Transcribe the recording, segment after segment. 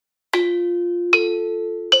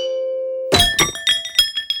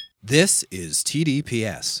This is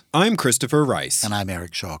TDPS. I'm Christopher Rice. And I'm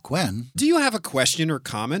Eric Shaw Quinn. Do you have a question or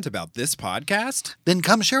comment about this podcast? Then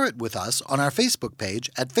come share it with us on our Facebook page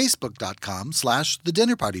at facebook.com/The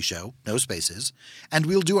Dinner Party Show, no spaces, and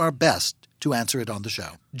we'll do our best to answer it on the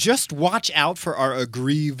show. Just watch out for our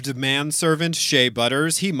aggrieved manservant, Shea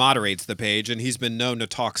Butters. He moderates the page, and he's been known to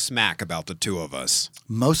talk smack about the two of us.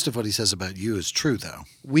 Most of what he says about you is true, though.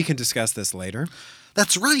 We can discuss this later.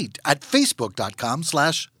 That's right, at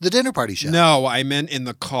facebook.com/The Dinner Party Show. No, I meant in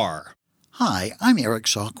the car. Hi, I'm Eric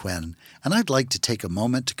Shaw Quinn, and I'd like to take a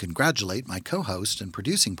moment to congratulate my co-host and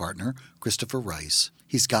producing partner, Christopher Rice.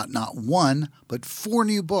 He's got not one, but 4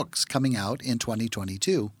 new books coming out in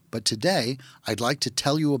 2022. But today, I'd like to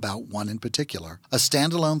tell you about one in particular, a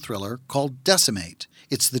standalone thriller called Decimate.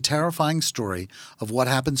 It's the terrifying story of what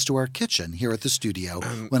happens to our kitchen here at the studio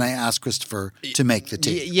when I ask Christopher to make the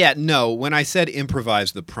tea. No. When I said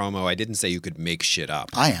improvise the promo, I didn't say you could make shit up.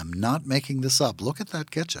 I am not making this up. Look at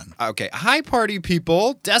that kitchen. Okay. Hi, party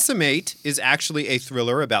people. Decimate is actually a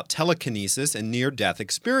thriller about telekinesis and near-death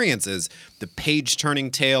experiences. The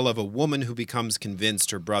page-turning tale of a woman who becomes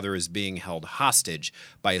convinced her brother is being held hostage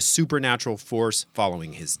by a supernatural force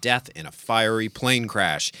following his death in a fiery plane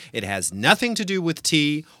crash. It has nothing to do with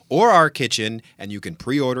tea or our kitchen, and you can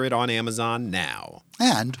pre-order it on Amazon now.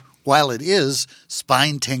 And while it is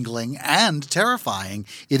spine-tingling and terrifying,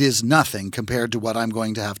 it is nothing compared to what I'm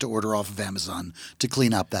going to have to order off of Amazon to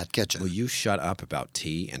clean up that kitchen. Will you shut up about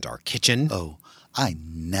tea and our kitchen? Oh, I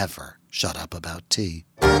never shut up about tea.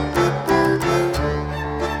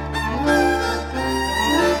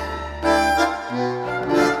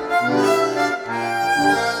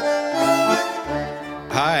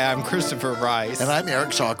 Hi, I'm Christopher Rice. And I'm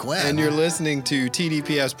Eric Shaw Quinn. And you're listening to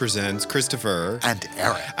TDPS Presents Christopher. And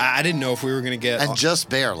Eric. I didn't know if we were going to get... And just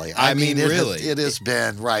barely. I mean really. It has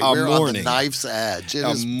been, right, we're on the knife's edge. It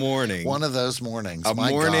is morning. One of those mornings. A My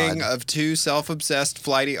morning God. of 2 self-obsessed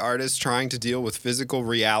flighty artists trying to deal with physical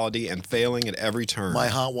reality and failing at every turn. My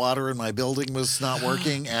hot water in my building was not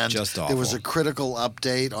working, and Just awful. There was a critical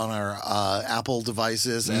update on our Apple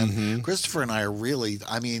devices, and Christopher and I are really,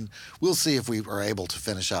 we'll see if we are able to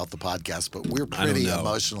finish out the podcast, but we're pretty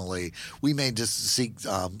emotionally, we may just seek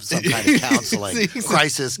some kind of counseling.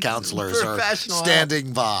 Crisis counselors are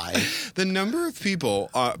standing by. The number of people,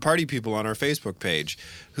 party people on our Facebook page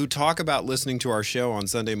who talk about listening to our show on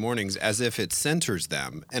Sunday mornings as if it centers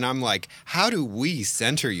them. And I'm like, how do we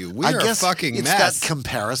center you? We are a fucking it's mess. That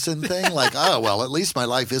comparison thing, like, oh, well, at least my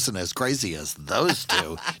life isn't as crazy as those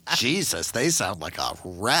two. Jesus, they sound like a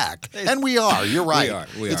wreck. And we are. You're right.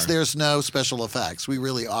 We are. There's no special effects. We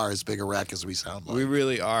really are as big a wreck as we sound like. We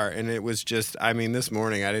really are. And it was just, this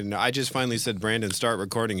morning, I didn't know. I just finally said, Brandon, start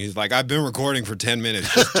recording. He's like, I've been recording for 10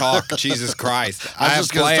 minutes. Just talk. Jesus Christ. I have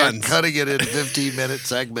just going to plans. start cutting it in 15-minute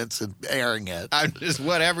segments and airing it. I'm just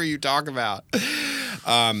whatever you talk about.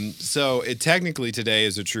 So it technically today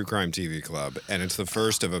is a true crime TV club, and it's the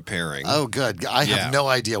first of a pairing. Oh, good. I have no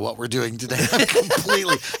idea what we're doing today.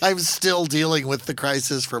 I'm still dealing with the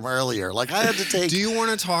crisis from earlier. Like I had to take. Do you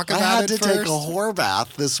want to talk about it I had to first? take a whore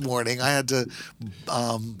bath this morning. I had to.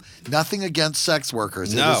 Nothing against sex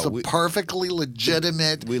workers. No, it is a perfectly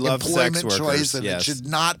legitimate employment choice, and it should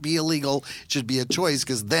not be illegal. It should be a choice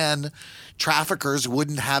because then traffickers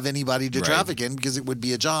wouldn't have anybody to traffic in because it would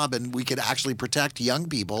be a job, and we could actually protect young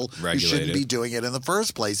people who shouldn't be doing it in the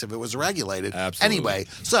first place if it was regulated. Absolutely. Anyway,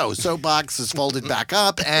 so soapbox is folded back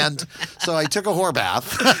up, and so I took a whore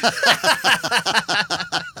bath.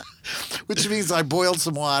 Which means I boiled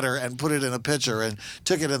some water and put it in a pitcher and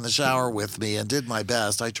took it in the shower with me and did my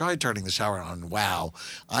best. I tried turning the shower on. Wow.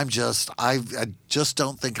 I just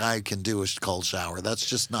don't think I can do a cold shower. That's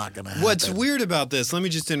just not going to happen. What's weird about this, let me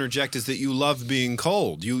just interject, is that you love being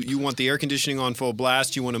cold. You want the air conditioning on full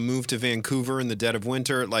blast. You want to move to Vancouver in the dead of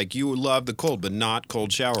winter. Like, you love the cold, but not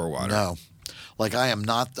cold shower water. No. Like, I am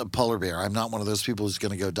not a polar bear. I'm not one of those people who's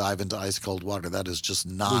going to go dive into ice cold water. That is just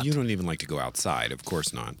not. Well, you don't even like to go outside. Of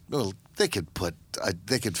course not. Well, they could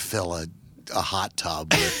fill a hot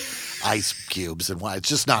tub with ice cubes and why. It's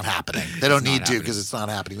just not happening. They don't need to because it's not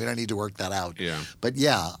happening. We don't need to work that out. Yeah. But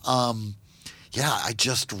I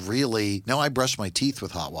just really I brush my teeth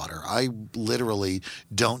with hot water. I literally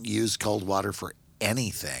don't use cold water for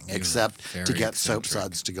anything except to get soap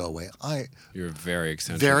suds to go away. You're very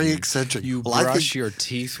eccentric. Very eccentric. You brush your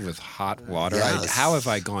teeth with hot water. Yes. How have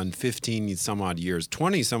I gone 15 some odd years,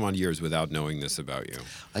 20 some odd years without knowing this about you?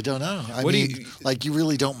 I don't know. You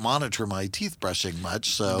really don't monitor my teeth brushing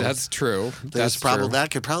much, so that's true. That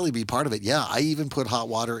could probably be part of it. Yeah, I even put hot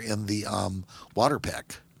water in the water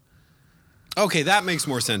pick. Okay, that makes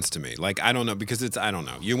more sense to me. Like, I don't know, because I don't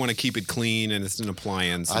know. You want to keep it clean and it's an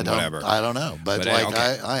appliance and whatever. I don't know. But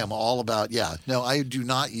okay. I am all about, No, I do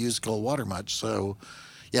not use cold water much. So,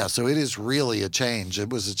 so it is really a change. It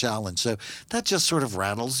was a challenge. So that just sort of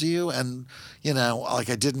rattles you. And, like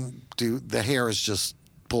I didn't do, the hair is just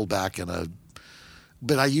pulled back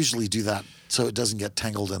but I usually do that so it doesn't get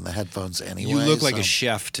tangled in the headphones anyway. You look like a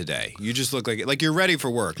chef today. You just look like you're ready for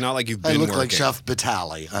work, not like you've been working. I look like Chef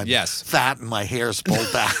Batali. I'm yes. fat and my hair's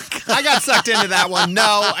pulled back. I got sucked into that one.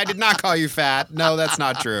 No, I did not call you fat. No, that's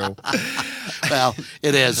not true. Well,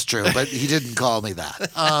 it is true, but he didn't call me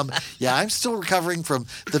that. I'm still recovering from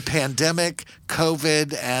the pandemic,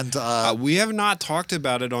 COVID, and... we have not talked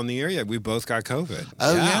about it on the air yet. We both got COVID.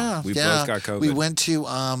 Oh, yeah. We both got COVID. We went to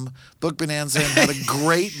Book Bonanza and had a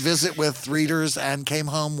great visit with readers and came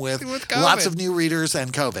home with lots of new readers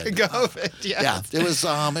and COVID. COVID, yes.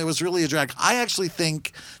 Yeah, it was really a drag. I actually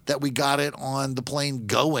think that we got it on the plane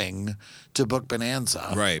going to Book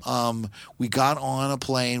Bonanza. Right. We got on a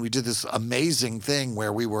plane. We did this amazing thing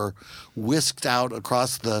where we were whisked out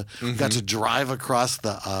across got to drive across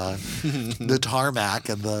the tarmac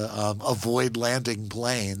and avoid landing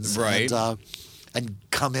planes. Right. And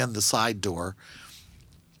come in the side door.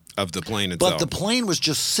 Of the plane itself. But the plane was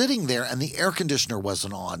just sitting there and the air conditioner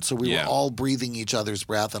wasn't on. So we were all breathing each other's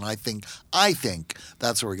breath. And I think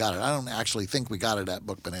that's where we got it. I don't actually think we got it at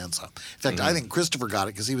Book Bonanza. In fact, I think Christopher got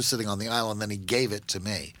it because he was sitting on the aisle and then he gave it to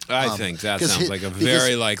me. I think that sounds like a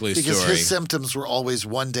very likely story. Because his symptoms were always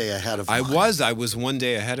one day ahead of mine. I was one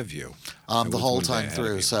day ahead of you. The whole time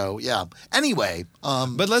through. So, yeah. Anyway.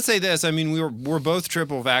 But let's say this. I mean, we're both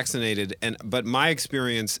triple vaccinated, but my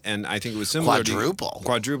experience, and I think it was similar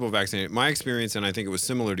quadruple vaccinated. My experience, and I think it was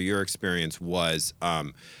similar to your experience, was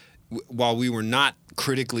while we were not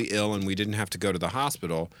critically ill and we didn't have to go to the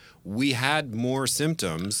hospital, we had more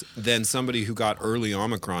symptoms than somebody who got early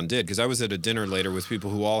Omicron did. Because I was at a dinner later with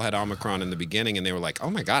people who all had Omicron in the beginning, and they were like, oh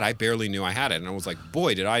my God, I barely knew I had it. And I was like,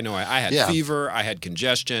 boy, did I know I had fever, I had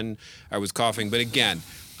congestion, I was coughing. But again,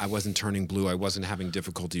 I wasn't turning blue, I wasn't having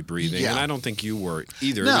difficulty breathing, and I don't think you were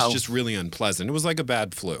either. No. It was just really unpleasant. It was like a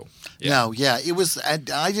bad flu. Yeah. It was.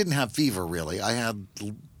 I didn't have fever, really. I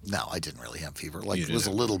didn't really have fever. Like, it was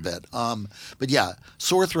a little bit. But yeah,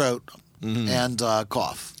 sore throat and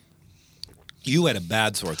cough. You had a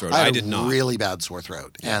bad sore throat. I did not. Really bad sore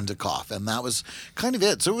throat and a cough. And that was kind of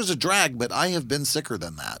it. So it was a drag, but I have been sicker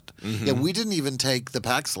than that. Mm-hmm. Yeah, we didn't even take the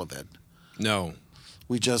Paxlovid. No.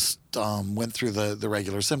 We just went through the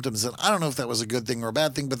regular symptoms. And I don't know if that was a good thing or a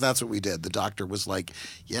bad thing, but that's what we did. The doctor was like,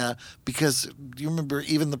 because you remember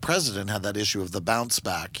even the president had that issue of the bounce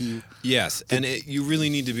back. Yes, and you really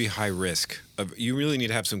need to be high risk. You really need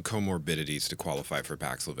to have some comorbidities to qualify for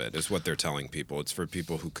Paxlovid, is what they're telling people. It's for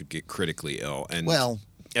people who could get critically ill. And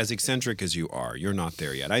as eccentric as you are, you're not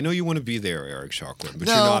there yet. I know you want to be there, Eric Shawquin, but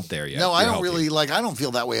you're not there yet. No, I don't really I don't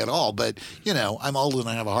feel that way at all. But, I'm old and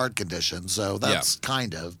I have a heart condition, so that's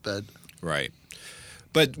kind of, but. Right.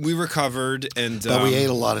 But we recovered and. But we ate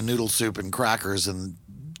a lot of noodle soup and crackers and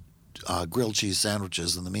grilled cheese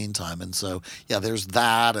sandwiches in the meantime. And so, there's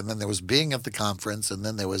that. And then there was being at the conference. And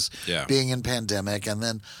then there was being in pandemic. And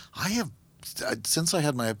then since I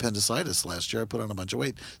had my appendicitis last year, I put on a bunch of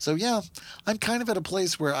weight. So, I'm kind of at a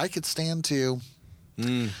place where I could stand to,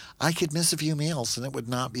 I could miss a few meals and it would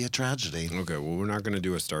not be a tragedy. Okay, well, we're not going to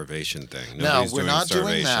do a starvation thing. No, we're not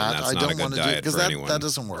doing that. That's I don't want to do it because that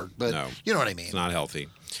doesn't work. But you know what I mean. It's not healthy.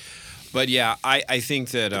 But I think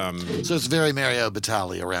that. So it's very Mario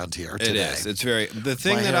Batali around here today. It is. It's very. The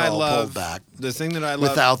thing that I love. The thing that I love.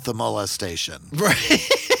 Without the molestation. Right.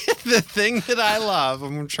 The thing that I love,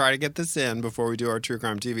 I'm going to try to get this in before we do our True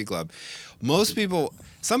Crime TV Club.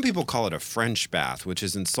 Some people call it a French bath, which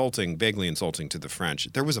is vaguely insulting to the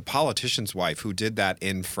French. There was a politician's wife who did that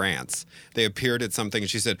in France. They appeared at something and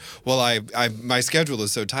she said, well, my schedule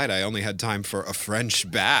is so tight, I only had time for a French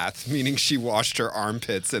bath, meaning she washed her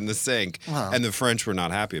armpits in the sink. Wow. And the French were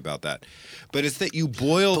not happy about that. But it's that you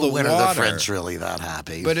boil the water. When are the French really that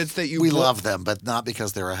happy? But it's that we love them, but not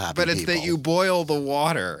because they're a happy people. But it's that you boil the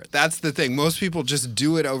water. That's the thing. Most people just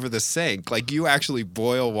do it over the sink. Like, you actually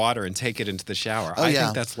boil water and take it into the shower. I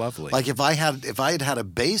think that's lovely. Like, if I had had a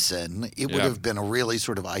basin, it would have been a really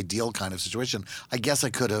sort of ideal kind of situation. I guess I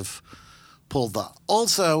could have pulled the.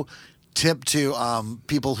 Also, tip to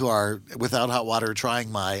people who are without hot water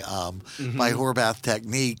trying my my Horbath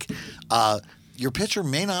technique. Your pitcher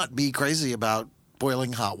may not be crazy about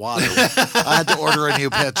boiling hot water. I had to order a new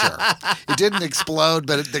pitcher. It didn't explode,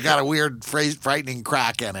 but it got a weird, frightening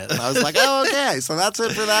crack in it. And I was like, oh, okay, so that's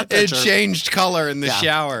it for that pitcher. It changed color in the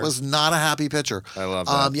shower. It was not a happy pitcher. I love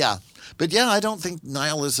that. Yeah. But yeah, I don't think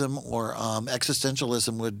nihilism or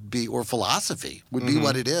existentialism would be, or philosophy would be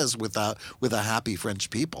what it is with a happy French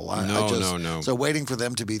people. No. So waiting for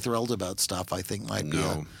them to be thrilled about stuff, I think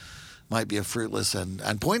might be a fruitless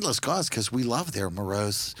and pointless cause, because we love their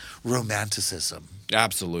morose romanticism.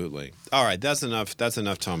 Absolutely. All right, that's enough. That's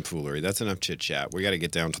enough tomfoolery. That's enough chit chat. We got to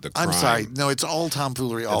get down to the crime. I'm sorry. No, it's all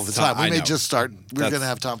tomfoolery all the time. We may just start. We're going to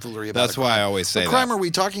have tomfoolery about. That's why I always say that. What crime are we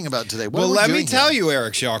talking about today? Well, let me tell you,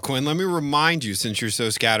 Eric Shaw Quinn. Let me remind you, since you're so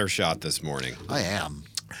scattershot this morning. I am.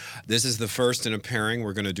 This is the first in a pairing.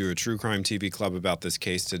 We're going to do a True Crime TV Club about this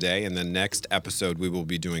case today, and then next episode we will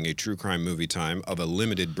be doing a True Crime Movie Time of a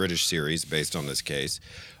limited British series based on this case.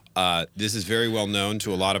 This is very well known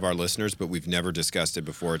to a lot of our listeners, but we've never discussed it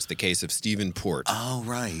before. It's the case of Stephen Port. Oh,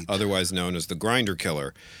 right. Otherwise known as the Grindr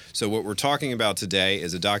Killer. So what we're talking about today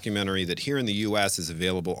is a documentary that here in the U.S. is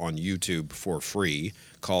available on YouTube for free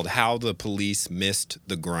called How the Police Missed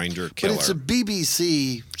the Grindr Killer. But it's a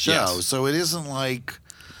BBC show, Yes. so it isn't like,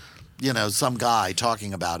 some guy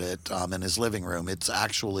talking about it in his living room. It's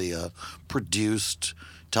actually a produced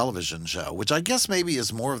television show, which I guess maybe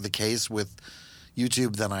is more of the case with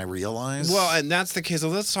YouTube than I realize. Well, and that's the case. So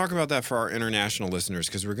let's talk about that for our international listeners,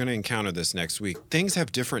 because we're going to encounter this next week. Things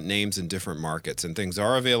have different names in different markets, and things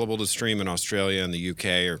are available to stream in Australia and the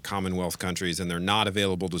UK or Commonwealth countries, and they're not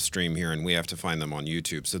available to stream here, and we have to find them on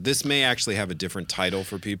YouTube. So this may actually have a different title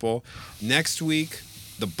for people. Next week,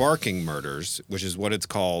 The Barking Murders, which is what it's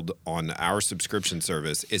called on our subscription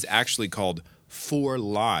service, is actually called 4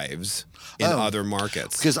 Lives in other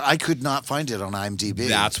markets. Because I could not find it on IMDb.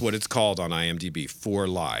 That's what it's called on IMDb, 4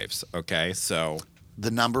 Lives. Okay, so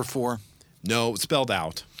the number 4? no, spelled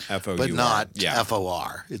out, F-O-U-R. But not yeah.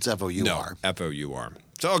 F-O-R. It's F-O-U-R. No, F-O-U-R.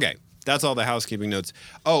 So, okay, that's all the housekeeping notes.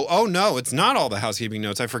 Oh, no, it's not all the housekeeping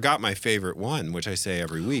notes. I forgot my favorite one, which I say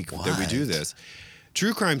every week that we do this.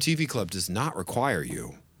 True Crime TV Club does not require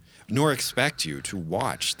you, nor expect you to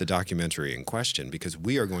watch the documentary in question, because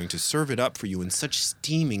we are going to serve it up for you in such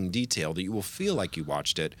steaming detail that you will feel like you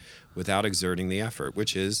watched it without exerting the effort,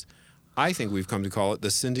 which is, I think we've come to call it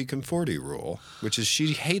the Cindy Conforti rule, which is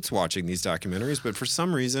she hates watching these documentaries, but for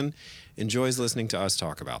some reason enjoys listening to us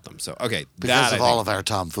talk about them. So, okay. Because of all of our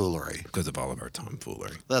tomfoolery. Because of all of our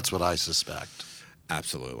tomfoolery. That's what I suspect.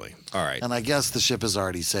 Absolutely. All right. And I guess the ship has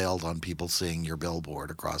already sailed on people seeing your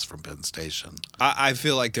billboard across from Penn Station. I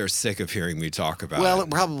feel like they're sick of hearing me talk about it. Well, it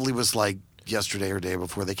probably was like yesterday or day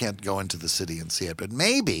before. They can't go into the city and see it. But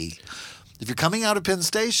maybe if you're coming out of Penn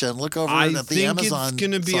Station, look over at the Amazon I think it's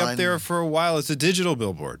going to be sign. up there for a while. It's a digital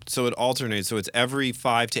billboard, so it alternates. So it's every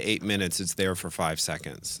 5 to 8 minutes, it's there for 5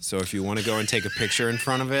 seconds. So if you want to go and take a picture in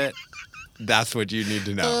front of it, that's what you need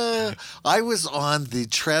to know. I was on the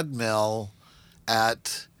treadmill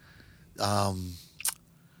at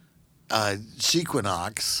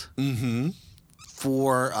Sequinox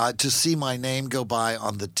for to see my name go by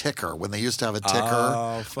on the ticker when they used to have a ticker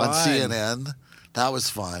on CNN. That was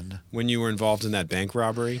fun. When you were involved in that bank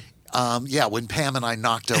robbery? Yeah, when Pam and I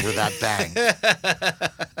knocked over that bank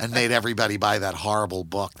and made everybody buy that horrible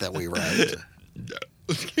book that we read.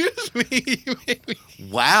 Excuse me.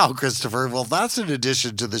 Wow, Christopher. Well, that's an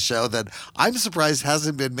addition to the show that I'm surprised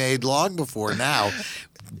hasn't been made long before now.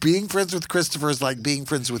 Being friends with Christopher is like being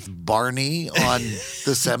friends with Barney on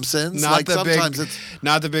The Simpsons. Not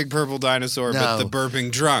the big purple dinosaur, but the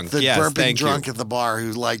burping drunk. The burping drunk you. at the bar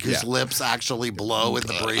whose lips actually blow with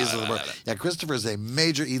the breeze of the bar. Yeah, Christopher is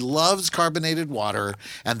he loves carbonated water,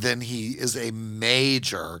 and then he is a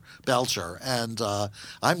major belcher. And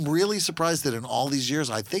I'm really surprised that in all these years,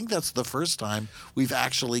 I think that's the first time we've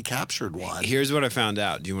actually captured one. Here's what I found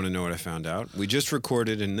out. Do you want to know what I found out? We just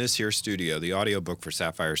recorded in this here studio the audiobook for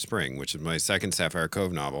Sapphire Spring, which is my second Sapphire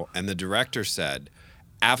Cove novel, and the director said,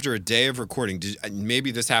 after a day of recording,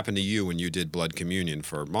 maybe this happened to you when you did Blood Communion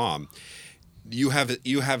for Mom, you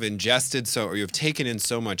have ingested or you have taken in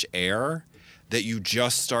so much air that you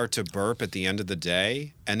just start to burp at the end of the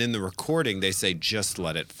day, and in the recording they say just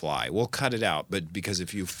let it fly. We'll cut it out, but because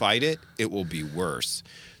if you fight it, it will be worse.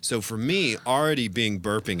 So for me, already being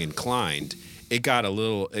burping inclined, it got a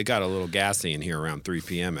little gassy in here around 3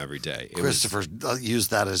 p.m. every day. Christopher used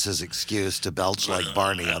that as his excuse to belch like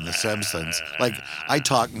Barney on The Simpsons. Like, I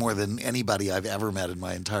talk more than anybody I've ever met in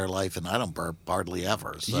my entire life, and I don't burp hardly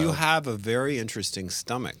ever. So. You have a very interesting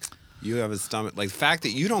stomach. You have a stomach, like the fact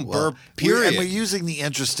that you don't burp. Period. And we're using the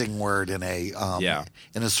interesting word in a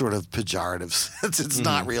sort of pejorative sense. It's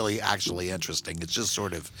not really actually interesting. It's just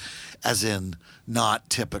sort of, as in, not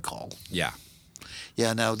typical. Yeah.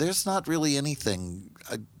 Yeah, no, there's not really anything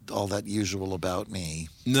all that usual about me.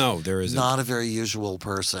 No, there isn't. Not a very usual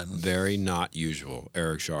person. Very not usual,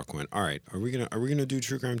 Eric Shaw Quinn. All right, are we gonna do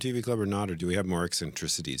True Crime TV Club or not, or do we have more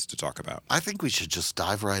eccentricities to talk about? I think we should just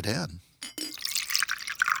dive right in.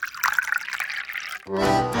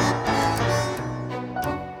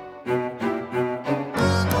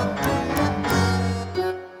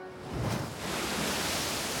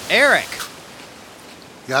 Eric,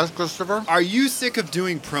 Yes, Christopher? are you sick of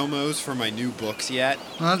doing promos for my new books yet?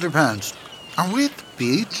 That depends. Are we at the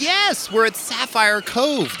beach? Yes, we're at Sapphire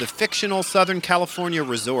Cove, the fictional Southern California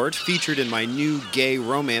resort featured in my new gay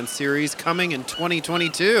romance series coming in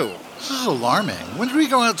 2022. This is alarming. When did we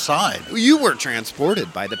go outside? You were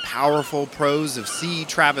transported by the powerful prose of C.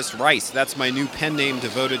 Travis Rice. That's my new pen name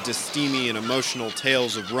devoted to steamy and emotional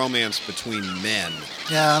tales of romance between men.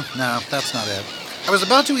 Yeah, no, that's not it. I was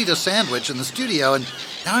about to eat a sandwich in the studio, and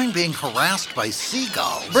now I'm being harassed by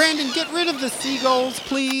seagulls. Brandon, get rid of the seagulls,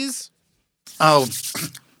 please. Oh,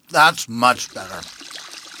 that's much better.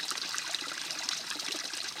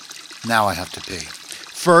 Now I have to pee.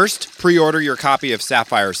 First, pre-order your copy of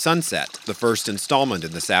Sapphire Sunset, the first installment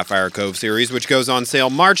in the Sapphire Cove series, which goes on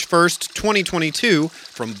sale March 1st, 2022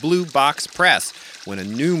 from Blue Box Press, when a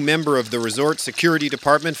new member of the resort security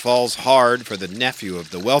department falls hard for the nephew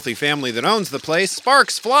of the wealthy family that owns the place.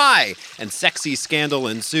 Sparks fly, and sexy scandal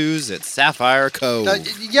ensues at Sapphire Cove.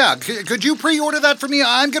 Yeah, could you pre-order that for me?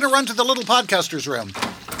 I'm going to run to the little podcaster's room.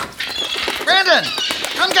 Brandon,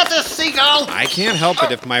 come get this seagull. I can't help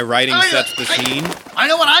it if my writing sets the scene. I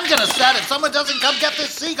know what I'm going to set if someone doesn't come get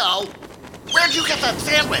this seagull. Where'd you get that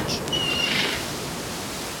sandwich?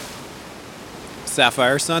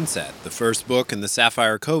 Sapphire Sunset, the first book in the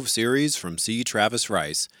Sapphire Cove series from C. Travis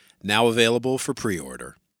Rice, now available for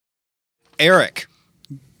pre-order. Eric,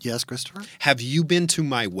 Yes, Christopher? have you been to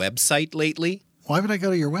my website lately? Why would I go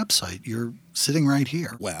to your website? You're sitting right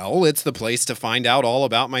here. Well, it's the place to find out all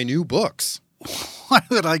about my new books. Why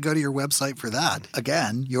would I go to your website for that?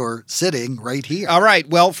 Again, you're sitting right here. All right,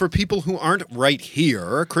 well, for people who aren't right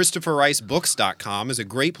here, ChristopherRiceBooks.com is a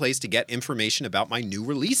great place to get information about my new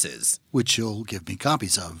releases. Which you'll give me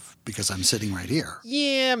copies of because I'm sitting right here.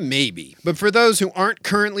 Yeah, maybe. But for those who aren't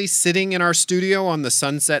currently sitting in our studio on the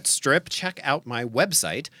Sunset Strip, check out my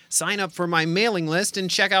website, sign up for my mailing list, and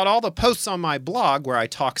check out all the posts on my blog where I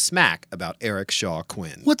talk smack about Eric Shaw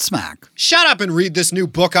Quinn. What's smack? Shut up and read this new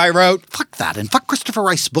book I wrote. Fuck that and fuck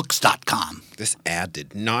ChristopherRiceBooks.com. This ad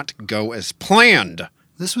did not go as planned.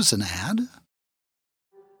 This was an ad?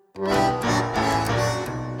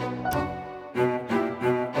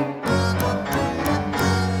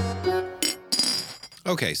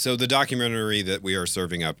 Okay, so the documentary that we are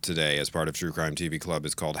serving up today as part of True Crime TV Club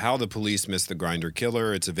is called How the Police Missed the Grindr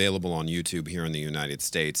Killer. It's available on YouTube here in the United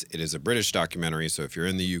States. It is a British documentary, so if you're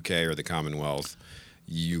in the UK or the Commonwealth,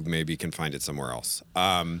 you maybe can find it somewhere else.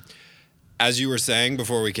 As you were saying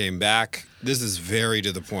before we came back, this is very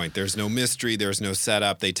to the point. There's no mystery. There's no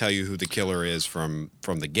setup. They tell you who the killer is from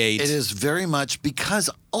the gate. It is very much because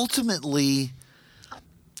ultimately,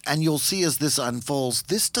 and you'll see as this unfolds,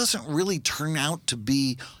 this doesn't really turn out to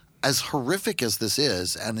be as horrific as this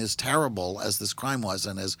is and as terrible as this crime was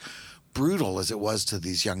and as brutal as it was to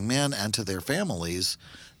these young men and to their families.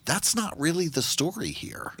 That's not really the story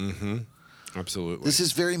here. Mm-hmm. Absolutely. This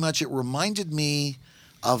is very much, it reminded me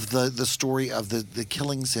of the story of the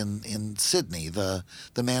killings in Sydney, the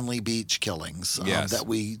Manly Beach killings Yes. that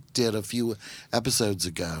we did a few episodes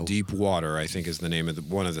ago. Deep Water, I think, is the name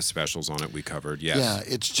of one of the specials on it we covered. Yes. Yeah,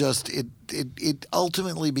 it's just it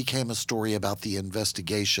ultimately became a story about the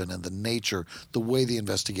investigation and the nature, the way the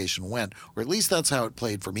investigation went, or at least that's how it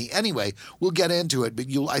played for me. Anyway, we'll get into it, but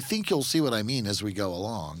I think you'll see what I mean as we go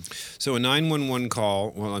along. So a 911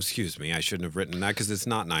 call, well, excuse me, I shouldn't have written that because it's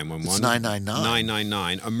not 911. It's 999.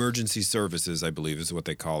 999. Emergency Services, I believe, is what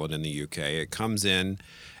they call it in the UK. It comes in,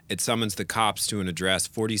 it summons the cops to an address,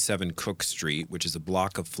 47 Cook Street, which is a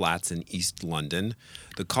block of flats in East London.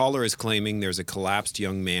 The caller is claiming there's a collapsed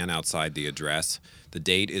young man outside the address. The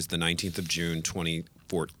date is the 19th of June,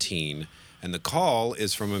 2014. And the call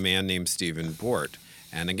is from a man named Stephen Port.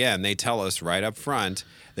 And again, they tell us right up front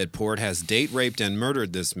that Port has date raped and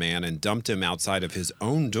murdered this man and dumped him outside of his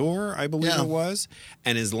own door, I believe it was,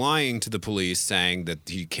 and is lying to the police saying that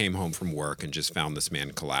he came home from work and just found this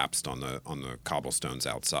man collapsed on the cobblestones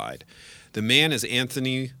outside. The man is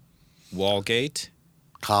Anthony Walgate.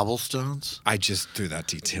 Cobblestones? I just threw that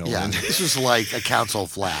detail Yeah, in. this was like a council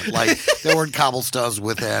flat. Like, there weren't cobblestones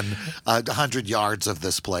within 100 yards of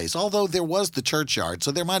this place. Although there was the churchyard,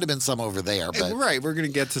 so there might have been some over there. But, Right, we're going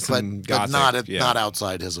to get to some but gothic. not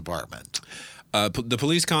outside his apartment. The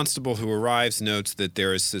police constable who arrives notes that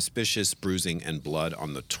there is suspicious bruising and blood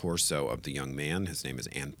on the torso of the young man. His name is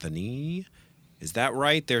Anthony. Is that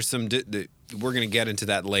right? There's some. We're going to get into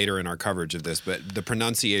that later in our coverage of this, but the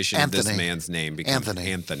pronunciation of this man's name becomes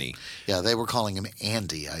Anthony. Yeah, they were calling him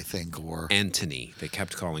Andy, I think, or Antony. They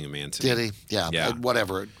kept calling him Antony. Did he? Yeah.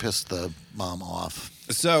 Whatever. It pissed the mom off.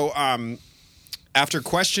 So, after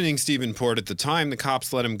questioning Stephen Port at the time, the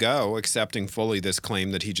cops let him go, accepting fully this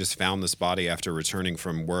claim that he just found this body after returning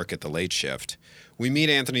from work at the late shift. We meet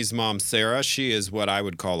Anthony's mom, Sarah. She is what I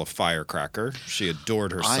would call a firecracker. She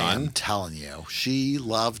adored her son. I am telling you, she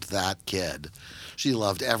loved that kid. She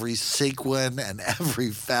loved every sequin and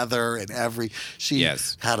every feather and every. She had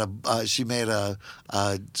she made a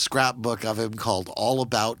scrapbook of him called All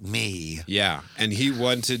About Me. Yeah, and he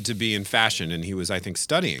wanted to be in fashion, and he was, I think,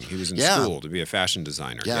 studying. He was in school to be a fashion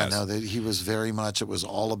designer. Yeah, he was very much. It was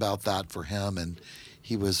all about that for him, and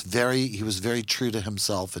he was very true to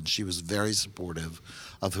himself, and she was very supportive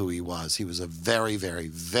of who he was. He was a very, very,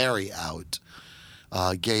 very out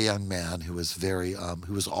gay young man who was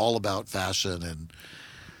who was all about fashion and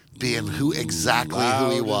being who he was.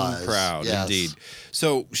 And proud, indeed.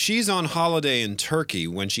 So she's on holiday in Turkey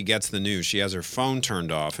when she gets the news. She has her phone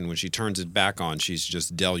turned off, and when she turns it back on, she's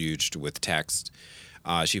just deluged with text.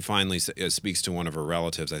 She finally speaks to one of her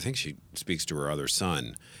relatives. I think she speaks to her other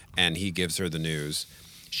son, and he gives her the news.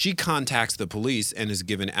 She contacts the police and is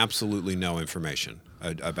given absolutely no information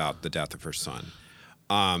about the death of her son.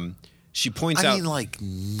 She points out... I mean, like,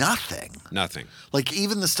 nothing. Nothing. Like,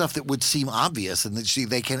 even the stuff that would seem obvious and that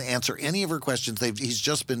they can't answer any of her questions. He's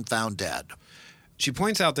just been found dead. She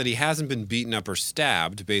points out that he hasn't been beaten up or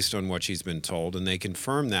stabbed based on what she's been told, and they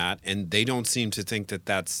confirm that, and they don't seem to think that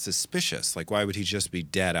that's suspicious. Like, why would he just be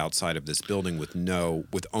dead outside of this building with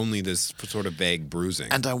only this sort of vague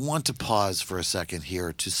bruising? And I want to pause for a second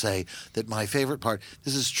here to say that my favorite part,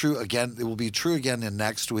 this is true again, it will be true again in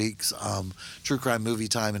next week's True Crime Movie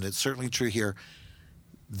Time, and it's certainly true here.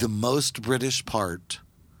 The most British part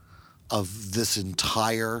of this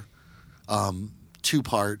entire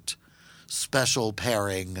two-part special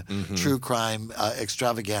pairing, true crime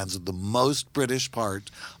extravaganza, the most British part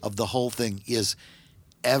of the whole thing is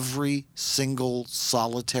every single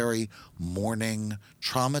solitary mourning,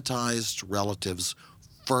 traumatized relative's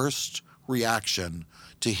first reaction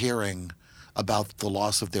to hearing about the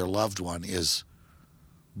loss of their loved one is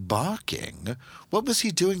barking. What was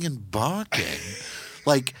he doing in barking?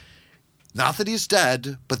 Like, not that he's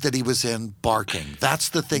dead, but that he was in barking. That's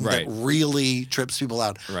the thing that really trips people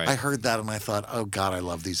out. Right. I heard that and I thought, oh, God, I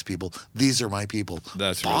love these people. These are my people.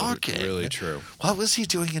 That's barking. Really true. What was he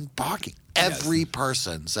doing in barking? Every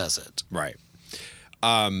person says it. Right.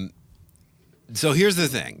 So here's the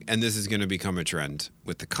thing, and this is going to become a trend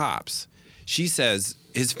with the cops. She says,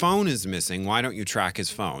 his phone is missing. Why don't you track his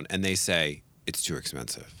phone? And they say, it's too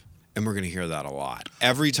expensive. And we're going to hear that a lot.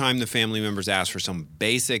 Every time the family members ask for some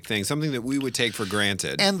basic thing, something that we would take for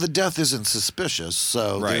granted. And the death isn't suspicious,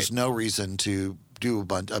 so there's no reason to do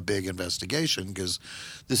a big investigation because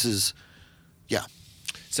this is,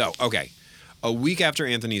 So, okay. A week after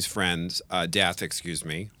Anthony's friend's death,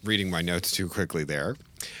 reading my notes too quickly there.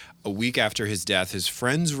 A week after his death, his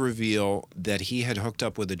friends reveal that he had hooked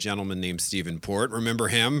up with a gentleman named Stephen Port. Remember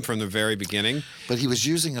him from the very beginning? But he was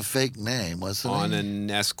using a fake name, wasn't he? On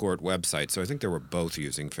an escort website. So I think they were both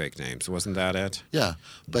using fake names. Wasn't that it? Yeah.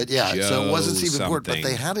 But so it wasn't Stephen Port, but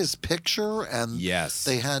they had his picture and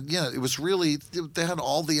they had, it was really, they had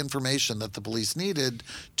all the information that the police needed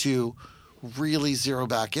to really zero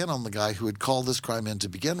back in on the guy who had called this crime in to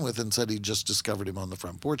begin with and said he just discovered him on the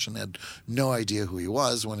front porch and had no idea who he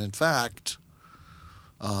was, when in fact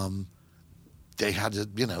they had to,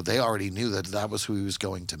 they already knew that was who he was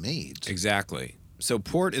going to meet. Exactly. So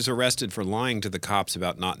Port is arrested for lying to the cops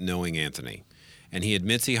about not knowing Anthony, and he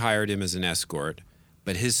admits he hired him as an escort,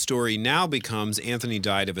 but his story now becomes Anthony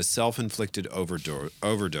died of a self-inflicted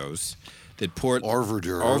overdose. That Port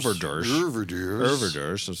Overdose.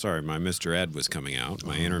 I'm sorry, my Mr. Ed was coming out.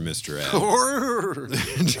 My inner Mr. Ed.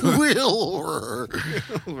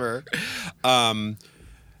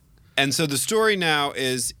 And so the story now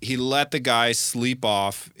is he let the guy sleep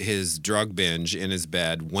off his drug binge in his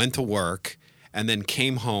bed, went to work, and then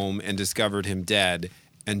came home and discovered him dead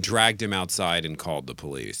and dragged him outside and called the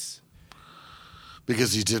police.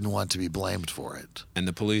 Because he didn't want to be blamed for it. And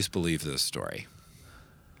the police believe this story.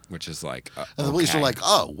 Which is like, and the police are like,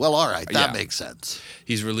 oh, well, all right, that makes sense.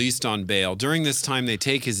 He's released on bail. During this time, they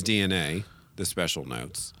take his DNA, the special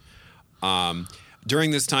notes.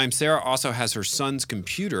 During this time, Sarah also has her son's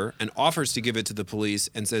computer and offers to give it to the police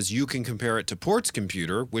and says you can compare it to Port's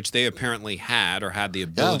computer, which they apparently had or had the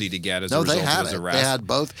ability to get as a result of his arrest. They had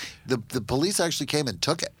both. The police actually came and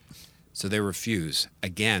took it. So they refuse,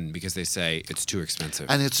 again, because they say it's too expensive.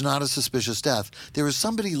 And it's not a suspicious death. There is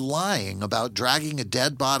somebody lying about dragging a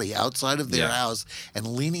dead body outside of their house and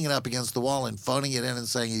leaning it up against the wall and phoning it in and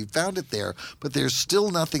saying he found it there, but there's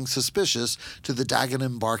still nothing suspicious to the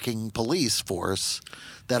Dagenham Barking police force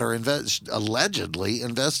that are allegedly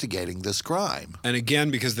investigating this crime. And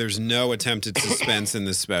again, because there's no attempted suspense in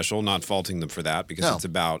this special, not faulting them for that, because it's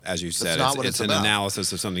about, as you said, it's an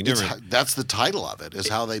analysis of something different. That's the title of it, is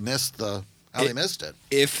how they missed it.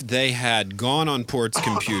 If they had gone on Port's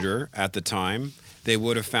computer at the time, they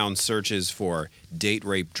would have found searches for date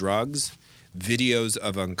rape drugs, videos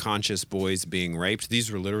of unconscious boys being raped. These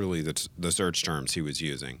were literally the search terms he was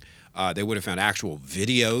using. They would have found actual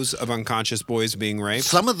videos of unconscious boys being raped.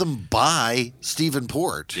 Some of them by Stephen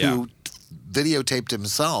Port, who videotaped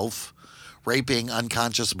himself raping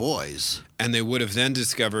unconscious boys. And they would have then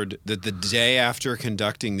discovered that the day after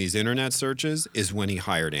conducting these internet searches is when he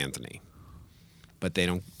hired Anthony. But they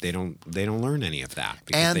don't learn any of that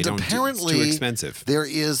because and they don't. Apparently, it's too expensive. There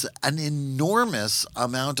is an enormous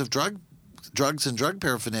amount of drugs and drug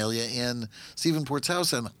paraphernalia in Stephen Port's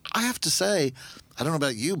house, and I have to say, I don't know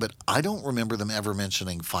about you, but I don't remember them ever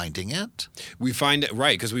mentioning finding it. We find it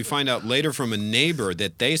because we find out later from a neighbor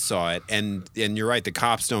that they saw it, and you're right, the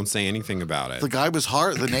cops don't say anything about it. The guy was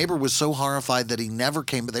the neighbor was so horrified that he never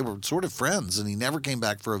came. They were sort of friends, and he never came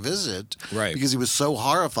back for a visit, right? Because he was so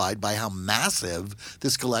horrified by how massive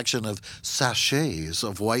this collection of sachets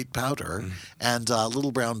of white powder and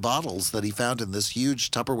little brown bottles that he found in this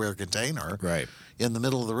huge Tupperware container, right, in the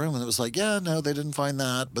middle of the room. And it was like, no, they didn't find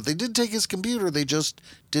that, but they did take his computer. They just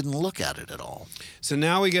didn't look at it at all. So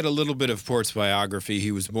now we get a little bit of Port's biography.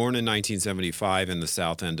 He was born in 1975 in the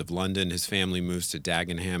South End of London. His family moves to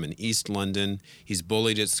Dagenham in East London. He's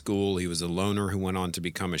bullied at school. He was a loner who went on to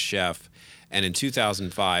become a chef. And in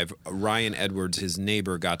 2005, Ryan Edwards, his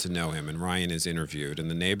neighbor, got to know him, and Ryan is interviewed.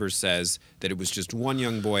 And the neighbor says that it was just one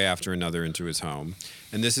young boy after another into his home.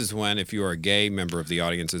 And this is when, if you are a gay member of the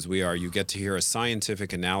audience, as we are, you get to hear a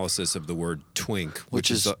scientific analysis of the word twink,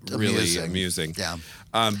 which is really amusing. Yeah.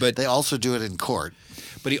 But they also do it in court.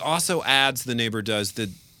 But he also adds, the neighbor does, that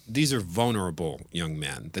these are vulnerable young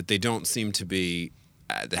men, that they don't seem to be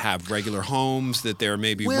have regular homes, that they're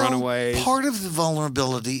maybe runaways. Part of the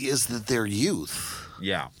vulnerability is that they're youth.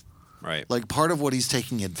 Yeah, right. Like part of what he's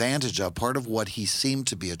taking advantage of, part of what he seemed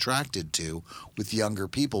to be attracted to with younger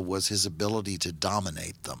people was his ability to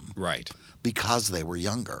dominate them. Right. Because they were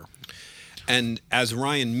younger. And as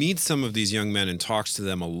Ryan meets some of these young men and talks to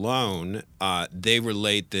them alone, they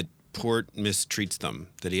relate that Port mistreats them,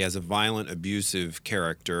 that he has a violent, abusive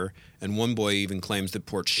character, and one boy even claims that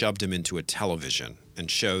Port shoved him into a television and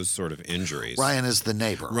shows sort of injuries. Ryan is the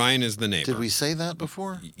neighbor. Ryan is the neighbor. Did we say that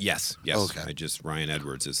before? Yes. Okay. Ryan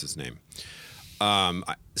Edwards is his name.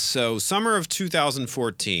 So summer of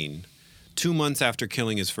 2014, 2 months after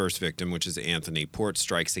killing his first victim, which is Anthony, Port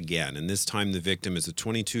strikes again, and this time the victim is a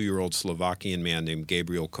 22-year-old Slovakian man named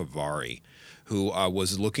Gabriel Kovari, who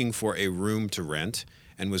was looking for a room to rent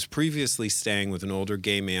and was previously staying with an older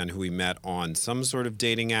gay man who he met on some sort of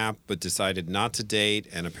dating app but decided not to date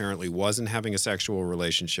and apparently wasn't having a sexual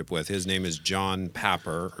relationship with. His name is John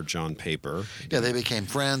Paper, or John Paper. Yeah, they became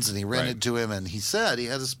friends, and he rented to him, and he said he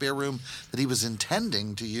had a spare room that he was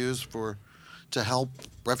intending to use to help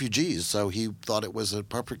refugees, so he thought it was a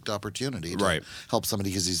perfect opportunity to help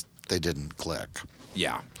somebody because they didn't click.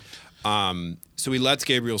 Yeah. So he lets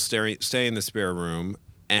Gabriel stay in the spare room,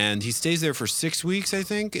 and he stays there for 6 weeks, I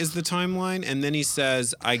think, is the timeline. And then he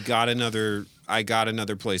says, I got another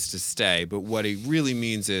place to stay. But what he really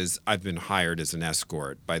means is, I've been hired as an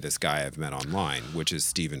escort by this guy I've met online, which is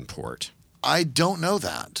Stephen Port. I don't know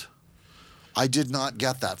that. I did not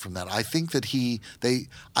get that from that. I think that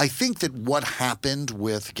I think that what happened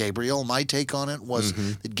with Gabriel, my take on it was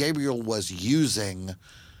that Gabriel was using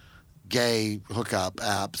gay hookup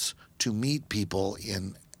apps to meet people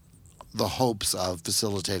in the hopes of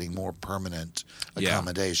facilitating more permanent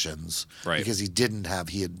accommodations. Right. Because he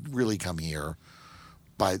had really come here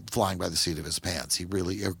by flying by the seat of his pants. He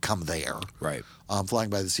really come there. Right. Flying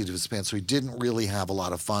by the seat of his pants. So he didn't really have a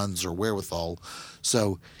lot of funds or wherewithal.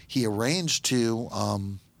 So he arranged to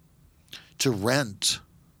rent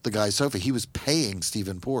the guy's sofa. He was paying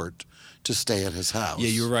Stephen Port to stay at his house. Yeah,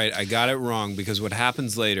 you're right. I got it wrong because what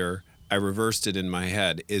happens later, I reversed it in my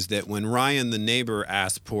head, is that when Ryan, the neighbor,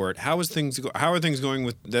 asked Port, how are things going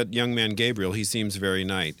with that young man Gabriel? He seems very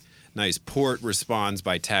Nice. Port responds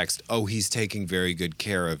by text, "Oh, he's taking very good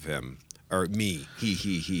care of him." Or me,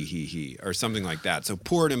 he, or something like that. So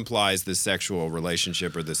Port implies this sexual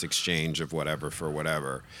relationship or this exchange of whatever for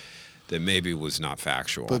whatever that maybe was not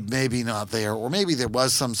factual. But maybe not there. Or maybe there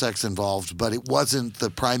was some sex involved, but it wasn't the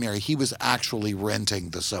primary. He was actually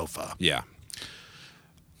renting the sofa. Yeah.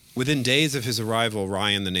 Within days of his arrival,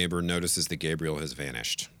 Ryan, the neighbor, notices that Gabriel has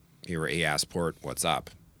vanished. He asks Port, "What's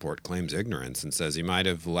up?" Port claims ignorance and says he might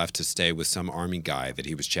have left to stay with some army guy that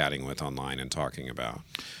he was chatting with online and talking about.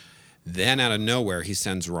 Then, out of nowhere, he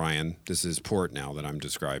sends Ryan, this is Port now that I'm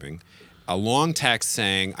describing, a long text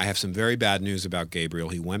saying, "I have some very bad news about Gabriel.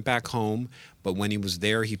 He went back home, but when he was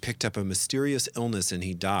there, he picked up a mysterious illness and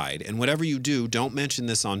he died. And whatever you do, don't mention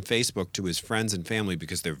this on Facebook to his friends and family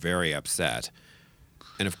because they're very upset."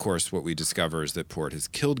 And, of course, what we discover is that Port has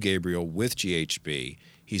killed Gabriel with GHB.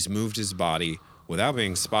 He's moved his body, without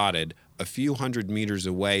being spotted, a few hundred meters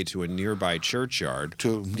away to a nearby churchyard.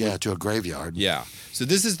 To a graveyard. Yeah. So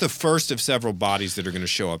this is the first of several bodies that are going to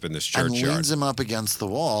show up in this churchyard. And leans him up against the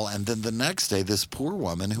wall. And then the next day, this poor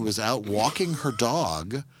woman who was out walking her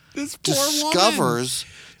dog discovers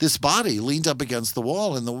this body leaned up against the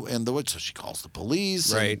wall in the woods. So she calls the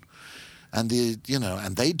police. Right. And they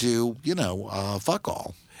do, fuck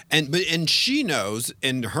all. And she knows,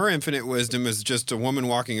 in her infinite wisdom as just a woman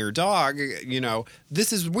walking her dog,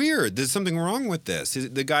 this is weird. There's something wrong with this.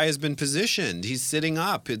 The guy has been positioned. He's sitting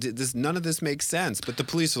up. None of this makes sense. But the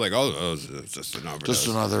police are like, oh, it's just an overdose. Just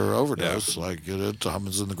another overdose. Yeah. Like it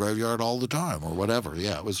happens in the graveyard all the time or whatever.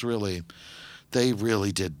 Yeah, it was really, they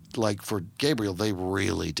really did, like for Gabriel, they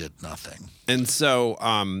really did nothing. And so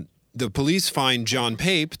the police find John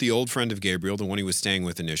Pape, the old friend of Gabriel, the one he was staying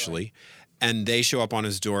with initially. And they show up on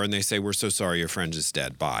his door and they say, "We're so sorry, your friend is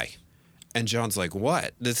dead. Bye." And John's like,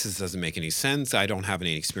 "What? This doesn't make any sense. I don't have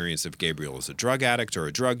any experience of Gabriel as a drug addict or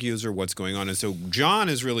a drug user. What's going on?" And so John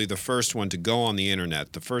is really the first one to go on the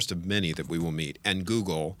internet, the first of many that we will meet, and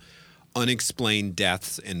Google unexplained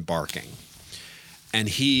deaths in barking. And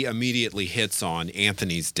he immediately hits on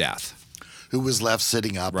Anthony's death. Who was left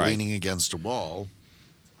sitting up, Right. leaning against a wall.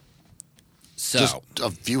 So, just a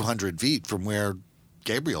few hundred feet from where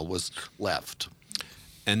Gabriel was left.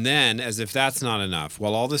 And then, as if that's not enough,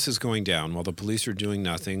 while all this is going down, while the police are doing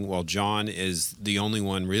nothing, while John is the only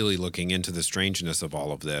one really looking into the strangeness of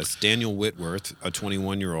all of this, Daniel Whitworth, a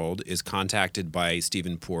 21-year-old, is contacted by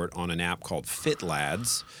Stephen Port on an app called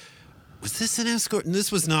FitLads. Was this an escort?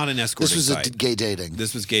 This was not an escorting This was site. gay dating.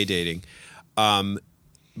 This was gay dating.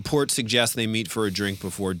 Port suggests they meet for a drink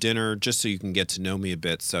before dinner, just so you can get to know me a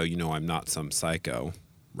bit, so you know I'm not some psycho.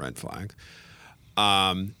 Red flag.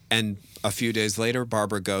 And a few days later,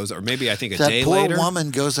 Barbara goes, or maybe I think a day later. That poor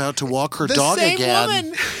woman goes out to walk her the dog same again.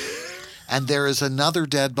 Woman. And there is another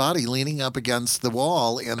dead body leaning up against the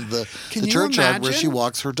wall in the Can you churchyard where imagine? she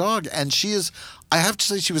walks her dog. And she is, I have to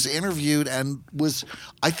say, she was interviewed and was,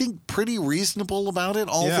 I think, pretty reasonable about it,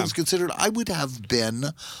 all Yeah. things considered. I would have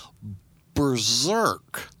been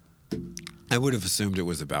berserk. I would have assumed it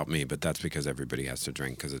was about me, but that's because everybody has to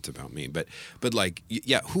drink because it's about me. But like,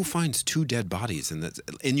 yeah, who finds two dead bodies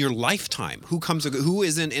in your lifetime? Who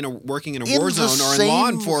isn't working in a war zone or in law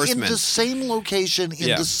enforcement? In the same location, in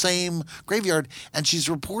Yeah. the same graveyard, and she's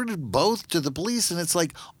reported both to the police. And it's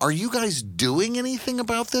like, are you guys doing anything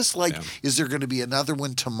about this? Like, Yeah. is there going to be another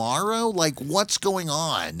one tomorrow? Like, what's going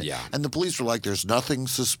on? Yeah. And the police were like, there's nothing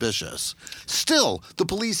suspicious. Still, the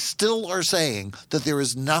police still are saying that there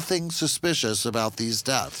is nothing suspicious about these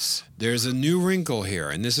deaths. There's a new wrinkle here,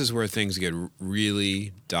 and this is where things get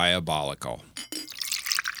really diabolical.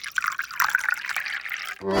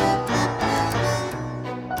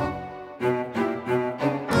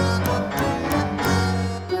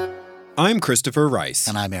 I'm Christopher Rice.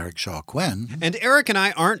 And I'm Eric Shaw Quinn. And Eric and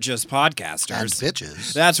I aren't just podcasters. And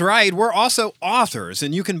bitches. That's right. We're also authors,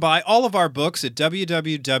 and you can buy all of our books at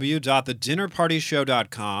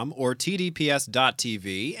www.thedinnerpartyshow.com or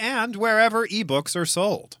tdps.tv and wherever ebooks are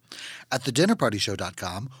sold. At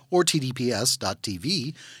thedinnerpartyshow.com or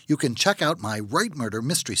tdps.tv, you can check out my Right Murder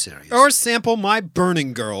mystery series. Or sample my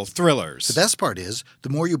Burning Girl thrillers. The best part is, the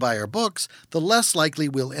more you buy our books, the less likely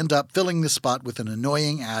we'll end up filling the spot with an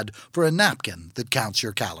annoying ad for a napkin that counts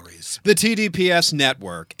your calories. The TDPS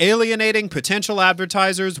Network, alienating potential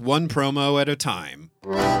advertisers one promo at a time.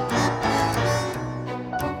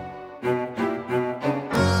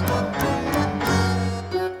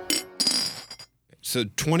 So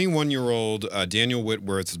 21-year-old Daniel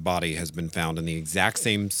Whitworth's body has been found in the exact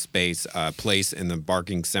same place in the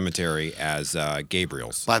Barking Cemetery as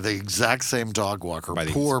Gabriel's. By the exact same dog walker. By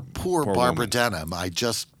the Poor poor Barbara woman. Denham.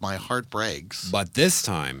 My heart breaks. But this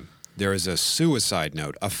time there is a suicide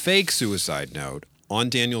note, a fake suicide note, on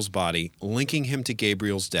Daniel's body, linking him to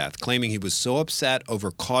Gabriel's death, claiming he was so upset over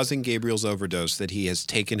causing Gabriel's overdose that he has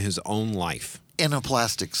taken his own life. In a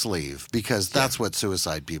plastic sleeve, because that's what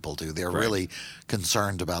suicide people do. They're really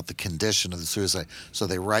concerned about the condition of the suicide. So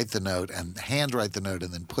they write the note and handwrite the note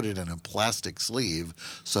and then put it in a plastic sleeve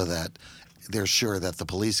so that they're sure that the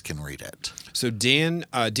police can read it. So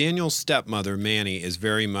Daniel's stepmother, Manny, is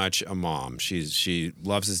very much a mom. She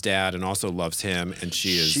loves his dad and also loves him, and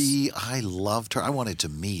I loved her. I wanted to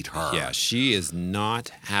meet her. Yeah, she is not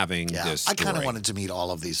having this story. I kind of wanted to meet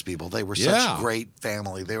all of these people. They were such great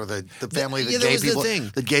family. They were the family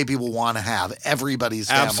that gay people want to have. Everybody's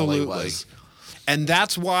family was. And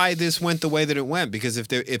that's why this went the way that it went, because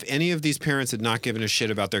if any of these parents had not given a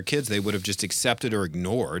shit about their kids, they would have just accepted or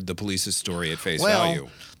ignored the police's story at face value.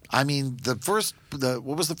 I mean, what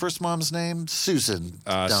was the first mom's name? Susan.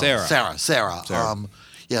 Sarah. Sarah.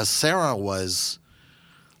 Sarah was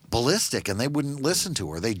ballistic, and they wouldn't listen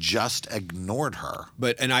to her. They just ignored her.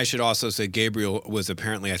 And I should also say Gabriel was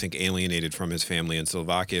apparently, I think, alienated from his family in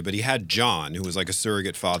Slovakia, but he had John, who was like a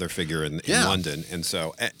surrogate father figure in London. And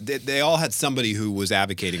so they all had somebody who was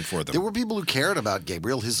advocating for them. There were people who cared about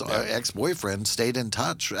Gabriel. His ex-boyfriend stayed in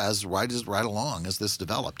touch right along as this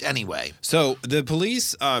developed. Anyway. So the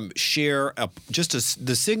police share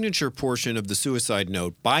the signature portion of the suicide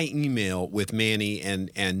note by email with Manny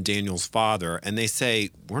and Daniel's father, and they say,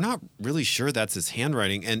 we're not really sure that's his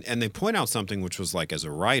handwriting. And they point out something which was like, as a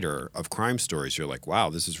writer of crime stories, you're like, wow,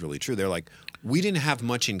 this is really true. They're like, we didn't have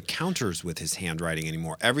much encounters with his handwriting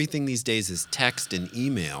anymore. Everything these days is text and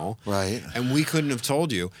email. Right. And we couldn't have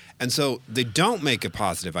told you. And so they don't make a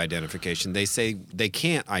positive identification. They say they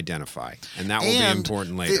can't identify. And that will be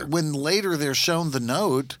important later. When later they're shown the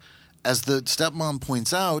note, as the stepmom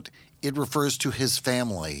points out, it refers to his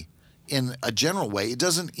family in a general way. It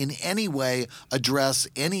doesn't in any way address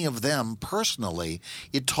any of them personally.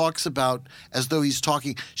 It talks about as though he's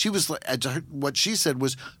talking. What she said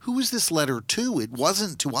was, who is this letter to? It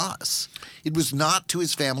wasn't to us. It was not to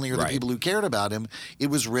his family or the people who cared about him. It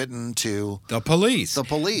was written to the police. The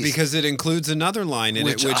police. Because it includes another line in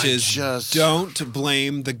it, which is, don't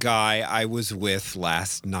blame the guy I was with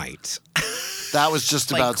last night. That was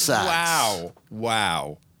just about sex.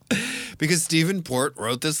 Wow. Because Stephen Port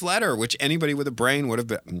wrote this letter, which anybody with a brain would have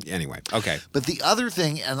been. Anyway, okay. But the other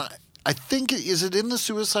thing, and I think, is it in the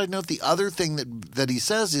suicide note? The other thing that he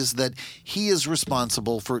says is that he is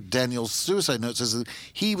responsible for Daniel's suicide note. Says that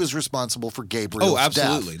he was responsible for Gabriel's death. Oh,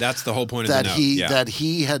 absolutely. That's the whole point of the note. That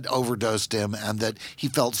he had overdosed him, and that he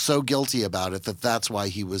felt so guilty about it that's why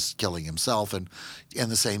he was killing himself, and in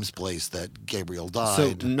the same place that Gabriel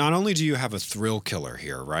died. So not only do you have a thrill killer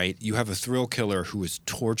here, right? You have a thrill killer who is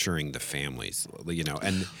torturing the families,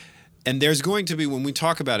 and there's going to be, when we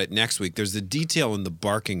talk about it next week, there's a detail in the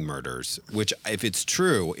Barking murders, which, if it's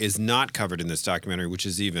true, is not covered in this documentary, which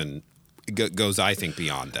is goes, I think,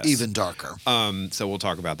 beyond this. Even darker. So we'll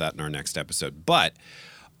talk about that in our next episode. But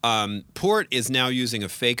Port is now using a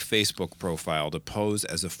fake Facebook profile to pose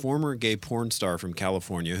as a former gay porn star from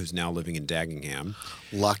California who's now living in Dagenham.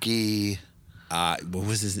 Lucky. What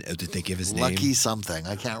was his? Did they give his name? Lucky something.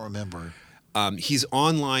 I can't remember. He's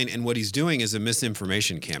online, and what he's doing is a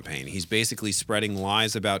misinformation campaign. He's basically spreading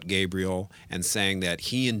lies about Gabriel and saying that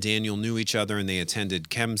he and Daniel knew each other and they attended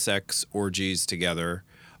chemsex orgies together,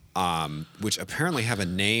 which apparently have a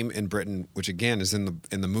name in Britain, which again is in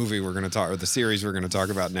the movie we're going to talk, or the series we're going to talk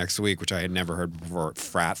about next week, which I had never heard before.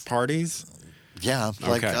 Frat parties. Yeah,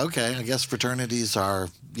 okay. I guess fraternities are,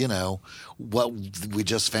 what we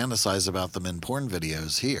just fantasize about them in porn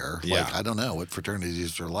videos here. Yeah. I don't know what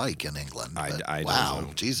fraternities are like in England. I don't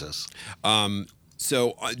know. Jesus.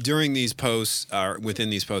 So during these posts, within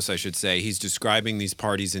these posts, I should say, he's describing these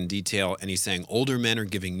parties in detail, and he's saying older men are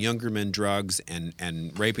giving younger men drugs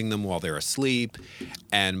and raping them while they're asleep,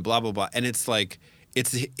 and blah, blah, blah. And it's like,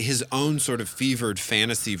 it's his own sort of fevered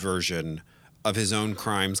fantasy version of his own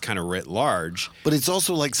crimes kind of writ large. But it's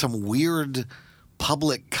also like some weird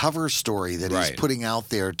public cover story that he's putting out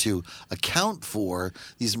there to account for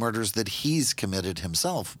these murders that he's committed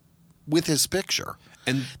himself with his picture.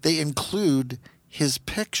 And they include his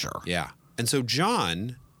picture. Yeah. And so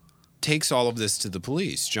John takes all of this to the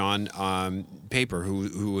police. John Paper,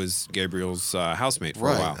 who was Gabriel's housemate for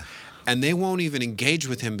a while. And they won't even engage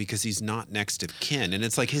with him because he's not next of kin. And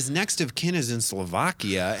it's like his next of kin is in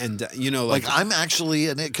Slovakia. And, like I'm actually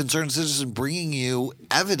a concerned citizen bringing you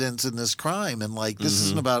evidence in this crime. And like, this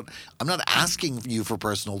isn't about, I'm not asking you for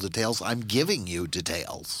personal details. I'm giving you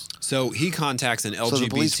details. So he contacts an LGBT. So the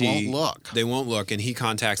police won't look. They won't look. And he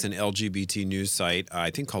contacts an LGBT news site, I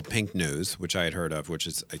think called Pink News, which I had heard of, which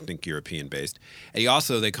is, I think, European based. And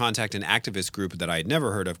they contact an activist group that I had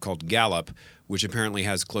never heard of called Gallup, which apparently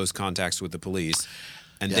has close contacts with the police,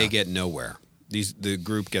 and they get nowhere. The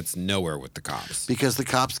group gets nowhere with the cops. Because the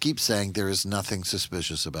cops keep saying there is nothing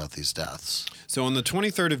suspicious about these deaths. So on the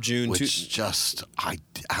 23rd of June...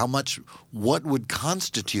 what would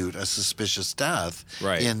constitute a suspicious death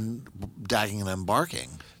in Dagenham and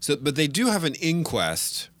Barking? But they do have an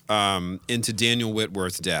inquest into Daniel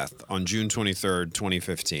Whitworth's death on June 23rd,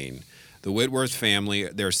 2015. The Whitworth family,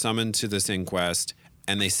 they're summoned to this inquest,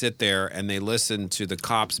 and they sit there and they listen to the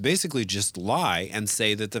cops basically just lie and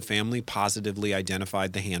say that the family positively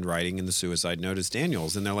identified the handwriting in the suicide note as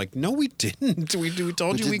Daniel's. And they're like, no, we didn't. We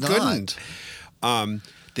told you we couldn't.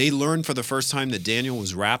 They learned for the first time that Daniel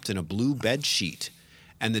was wrapped in a blue bed sheet.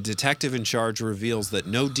 And the detective in charge reveals that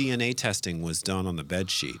no DNA testing was done on the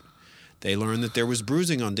bed sheet. They learned that there was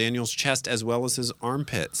bruising on Daniel's chest as well as his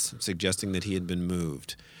armpits, suggesting that he had been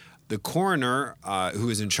moved. The coroner, who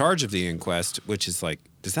is in charge of the inquest, which is like,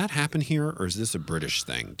 does that happen here, or is this a British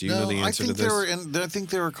thing? Do you know the answer to this? I think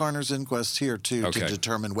there are coroner's inquests here, too, to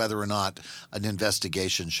determine whether or not an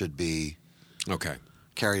investigation should be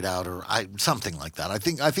carried out or something like that. I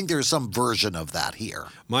think there is some version of that here.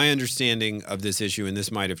 My understanding of this issue, and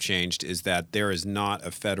this might have changed, is that there is not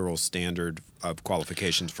a federal standard of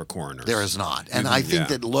qualifications for coroners. There is not. And I think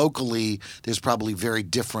that locally there's probably very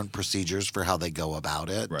different procedures for how they go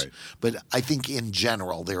about it. Right. But I think in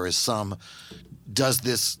general there is some did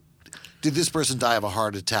this person die of a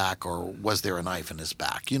heart attack or was there a knife in his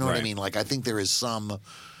back? You know what I mean? Like I think there is some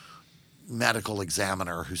medical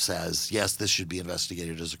examiner who says, yes, this should be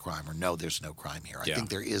investigated as a crime, or no, there's no crime here. I think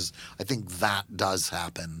there is. I think that does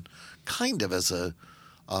happen kind of as a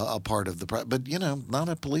part of the but not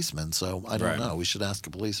a policeman, so I don't know. We should ask a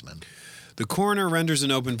policeman. The coroner renders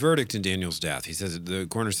an open verdict in Daniel's death. The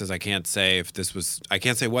coroner says, I can't say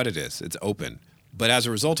what it is. It's open. But as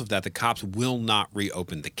a result of that, the cops will not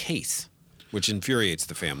reopen the case, which infuriates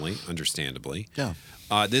the family, understandably. Yeah.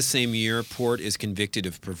 This same year, Port is convicted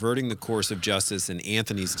of perverting the course of justice in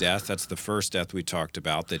Anthony's death. That's the first death we talked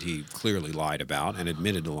about that he clearly lied about and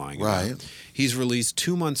admitted to lying about. He's released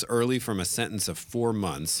 2 months early from a sentence of 4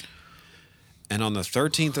 months. And on the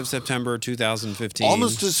 13th of September 2015...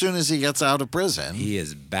 almost as soon as he gets out of prison. He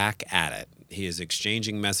is back at it. He is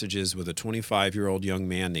exchanging messages with a 25-year-old young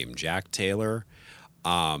man named Jack Taylor.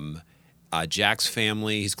 Jack's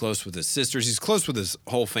family, he's close with his sisters. He's close with his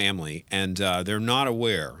whole family, and they're not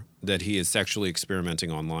aware that he is sexually experimenting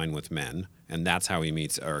online with men, and that's how he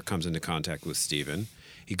meets or comes into contact with Stephen.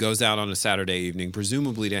 He goes out on a Saturday evening,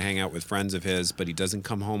 presumably to hang out with friends of his, but he doesn't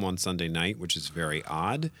come home on Sunday night, which is very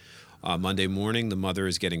odd. Monday morning, the mother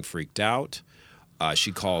is getting freaked out.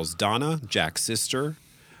 She calls Donna, Jack's sister.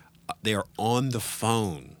 They are on the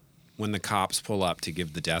phone when the cops pull up to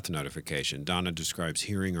give the death notification. Donna describes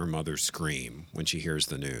hearing her mother scream when she hears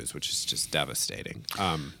the news, which is just devastating.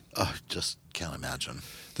 Just can't imagine.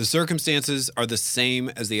 The circumstances are the same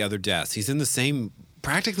as the other deaths. He's in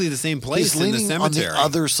practically the same place in the cemetery. On the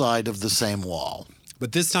other side of the same wall.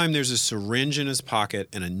 But this time there's a syringe in his pocket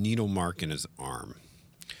and a needle mark in his arm.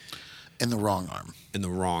 In the wrong arm. In the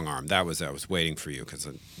wrong arm. I was waiting for you because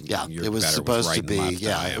it was supposed to be.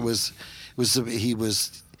 It was.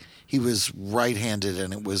 He was right-handed,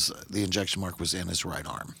 and the injection mark was in his right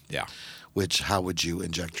arm. Yeah. Which, how would you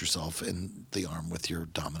inject yourself in the arm with your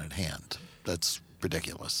dominant hand? That's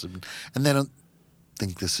ridiculous. And they don't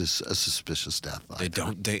think this is a suspicious death. They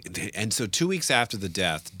don't. And so 2 weeks after the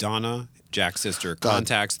death, Donna, Jack's sister,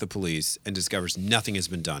 contacts the police and discovers nothing has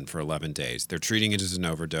been done for 11 days. They're treating it as an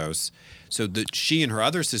overdose. So she and her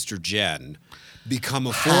other sister, Jen, become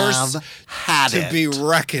a force to be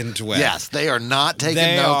reckoned with. Yes, they are not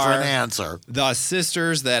taking no for an answer. The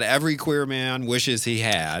sisters that every queer man wishes he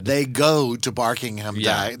had. They go to Barkingham,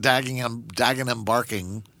 Dagenham,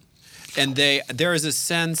 Barking. And there is a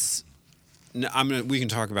sense... we can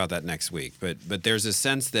talk about that next week, but there's a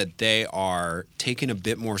sense that they are taken a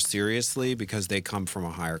bit more seriously because they come from a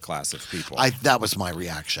higher class of people. That was my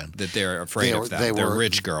reaction. That they're afraid of that. They're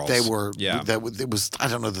rich girls. They were. Yeah. I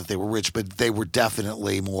don't know that they were rich, but they were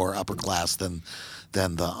definitely more upper class than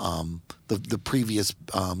the previous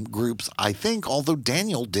groups. I think, although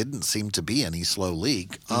Daniel didn't seem to be any slow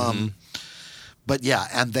leak. But yeah,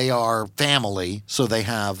 and they are family, so they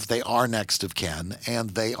are next of kin,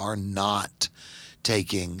 and they are not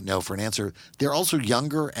taking no for an answer. They're also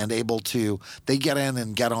younger and able to, they get in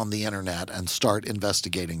and get on the internet and start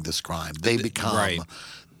investigating this crime. They become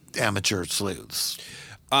amateur sleuths.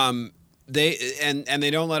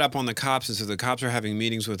 They don't let up on the cops, and so the cops are having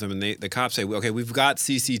meetings with them, and the cops say, okay, we've got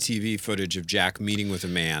CCTV footage of Jack meeting with a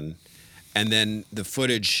man, and then the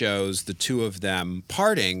footage shows the two of them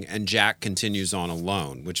parting, and Jack continues on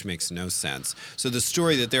alone, which makes no sense. So the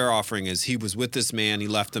story that they're offering is he was with this man, he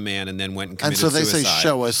left the man, and then went and committed suicide. And so they say,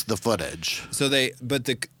 show us the footage. So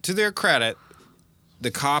to their credit,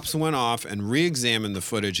 the cops went off and re-examined the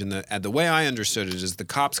footage, and the way I understood it is the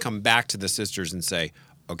cops come back to the sisters and say,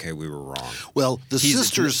 okay, we were wrong. Well, the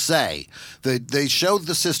sisters say that they showed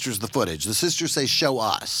the sisters the footage. The sisters say, show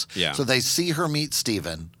us. Yeah. So they see her meet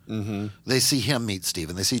Stephen. Mm-hmm. They see him meet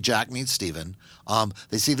Stephen. They see Jack meet Stephen.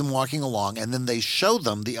 They see them walking along, and then they show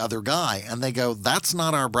them the other guy, and they go, that's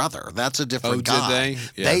not our brother. That's a different guy. Oh, did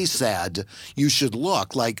they? Yeah. They said, you should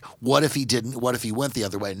look. Like, what if he didn't? What if he went the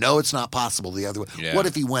other way? No, it's not possible the other way. Yeah. What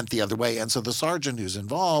if he went the other way? And so the sergeant who's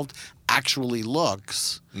involved actually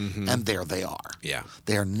looks, and there they are. Yeah.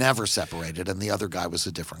 They are never separated, and the other guy was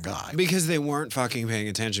a different guy. Because they weren't fucking paying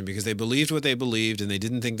attention, because they believed what they believed, and they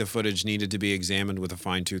didn't think the footage needed to be examined with a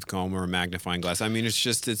fine-tooth comb or a magnifying glass. I mean, it's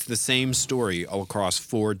the same story across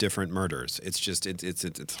 4 different murders. It's just,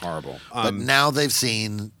 it's horrible. But now they've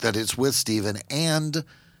seen that it's with Stephen, and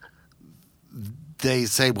they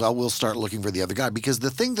say, well, we'll start looking for the other guy. Because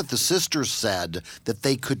the thing that the sisters said that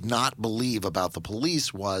they could not believe about the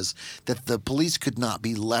police was that the police could not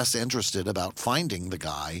be less interested about finding the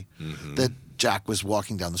guy that Jack was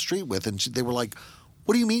walking down the street with. And they were like,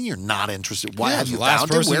 what do you mean you're not interested? Why have you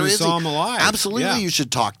found him? Where is he? Him alive. Absolutely, you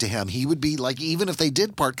should talk to him. He would be like, even if they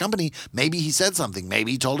did part company, maybe he said something.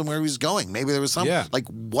 Maybe he told him where he was going. Maybe there was something. Yeah. Like,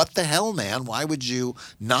 what the hell, man? Why would you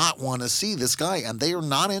not want to see this guy? And they are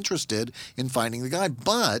not interested in finding the guy.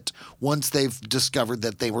 But once they've discovered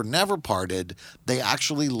that they were never parted, they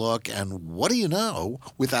actually look, and what do you know,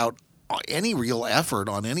 without any real effort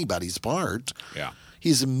on anybody's part,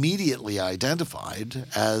 he's immediately identified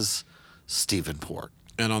as Stephen Port.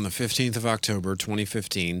 And on the 15th of October,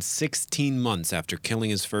 2015, 16 months after killing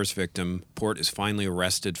his first victim, Port is finally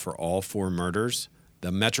arrested for all 4 murders.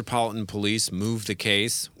 The Metropolitan Police moved the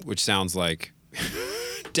case, which sounds like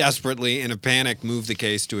desperately, in a panic, moved the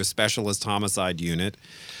case to a specialist homicide unit.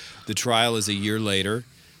 The trial is a year later.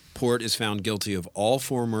 Port is found guilty of all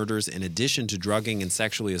 4 murders in addition to drugging and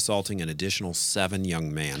sexually assaulting an additional 7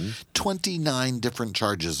 young men. 29 different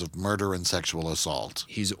charges of murder and sexual assault.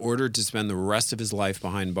 He's ordered to spend the rest of his life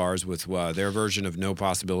behind bars with their version of no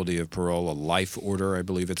possibility of parole, a life order, I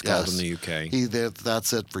believe it's called in the UK.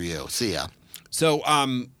 That's it for you. See ya. So,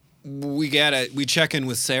 we get it. We check in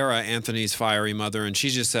with Sarah, Anthony's fiery mother, and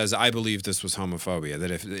she just says, "I believe this was homophobia.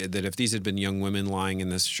 That if these had been young women lying in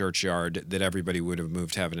this churchyard, that everybody would have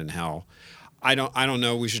moved heaven and hell." I don't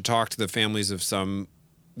know. We should talk to the families of some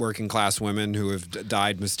working class women who have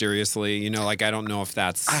died mysteriously. You know, like I don't know if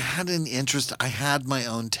that's. I had an interest. I had my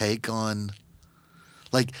own take on.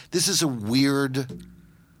 Like, this is a weird.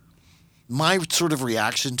 My sort of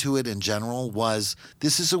reaction to it in general was,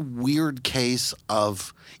 this is a weird case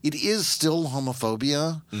of, it is still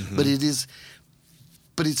homophobia,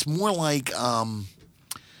 but it's more like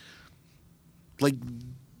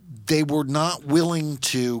they were not willing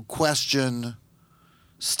to question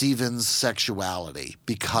Stephen's sexuality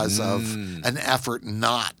because of an effort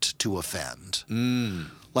not to offend.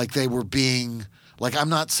 Like they were being... Like, I'm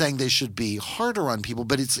not saying they should be harder on people,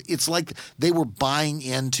 but it's like they were buying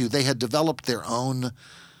into, they had developed their own,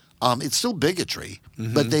 it's still bigotry,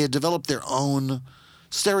 but they had developed their own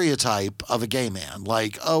stereotype of a gay man.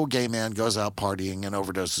 Like, oh, gay man goes out partying and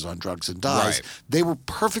overdoses on drugs and dies. Right. They were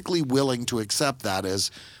perfectly willing to accept that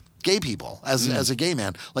as gay people, as a gay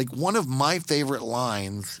man. Like, one of my favorite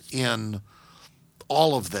lines in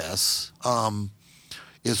all of this,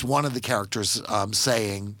 is one of the characters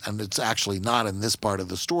saying, and it's actually not in this part of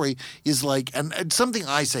the story, is like, and something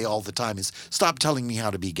I say all the time is, stop telling me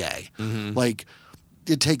how to be gay. Like,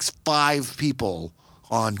 it takes 5 people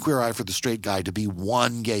on Queer Eye for the Straight Guy to be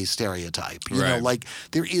one gay stereotype. You know, like,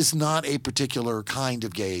 there is not a particular kind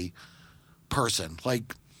of gay person.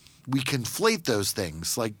 Like, we conflate those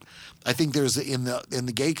things. Like, I think there's in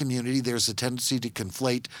the gay community, there's a tendency to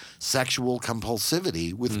conflate sexual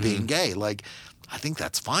compulsivity with being gay. Like, I think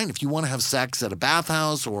that's fine. If you want to have sex at a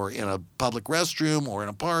bathhouse or in a public restroom or in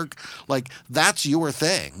a park, like, that's your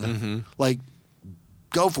thing. Like,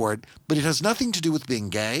 go for it. But it has nothing to do with being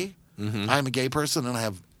gay. I'm a gay person and I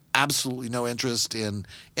have absolutely no interest in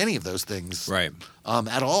any of those things Right.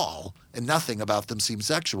 At all, and nothing about them seems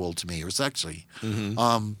sexual to me or sexy.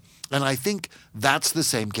 Mm-hmm. And I think that's the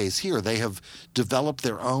same case here. They have developed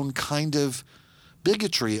their own kind of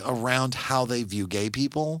bigotry around how they view gay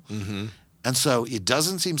people. Mm-hmm. And so it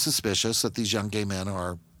doesn't seem suspicious that these young gay men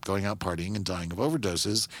are going out partying and dying of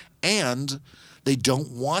overdoses. And they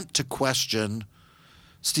don't want to question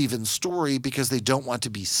Stephen's story because they don't want to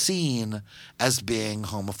be seen as being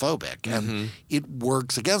homophobic. And it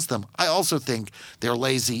works against them. I also think they're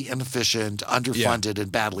lazy, inefficient, underfunded,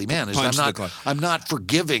 and badly managed. I'm not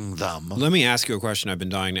forgiving them. Let me ask you a question I've been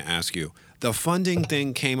dying to ask you. The funding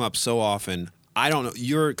thing came up so often. I don't know.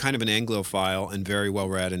 You're kind of an Anglophile and very well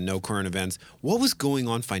read and know current events. What was going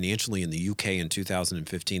on financially in the UK in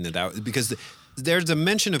 2015? Because there's a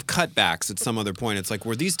mention of cutbacks at some other point. It's like,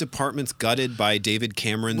 were these departments gutted by David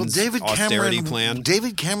Cameron's austerity plan?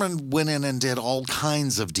 David Cameron went in and did all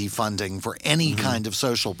kinds of defunding for any kind of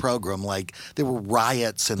social program. Like, there were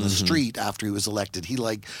riots in the street after he was elected. He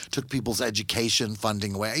took people's education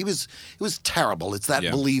funding away. It was terrible. It's that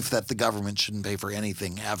belief that the government shouldn't pay for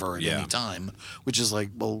anything ever at any time, which is like,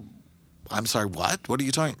 well, I'm sorry, what? What are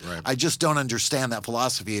you talking? Right. I just don't understand that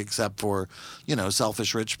philosophy, except for,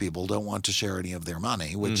 selfish rich people don't want to share any of their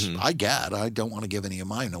money, which I get. I don't want to give any of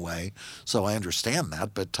mine away, so I understand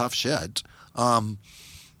that, but tough shit.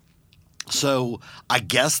 So I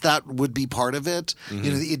guess that would be part of it.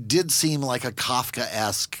 It did seem like a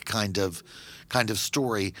Kafka-esque kind of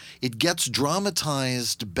story. It gets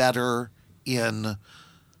dramatized better in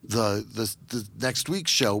the next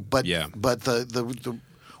week's show, but the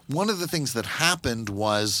one of the things that happened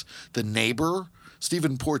was the neighbor,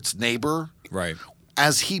 Stephen Port's neighbor, right,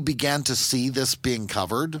 as he began to see this being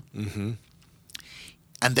covered, and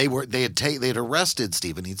they had arrested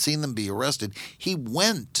Stephen. He'd seen them be arrested. He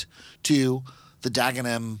went to the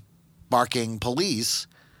Dagenham Barking police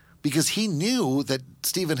because he knew that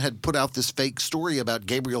Stephen had put out this fake story about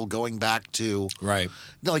Gabriel going back to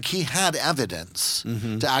he had evidence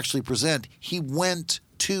to actually present. He went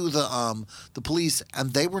to the police,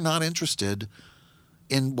 and they were not interested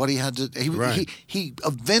in what he had to. He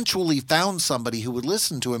eventually found somebody who would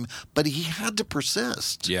listen to him, but he had to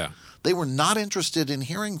persist. Yeah, they were not interested in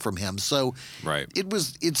hearing from him. So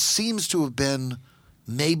it seems to have been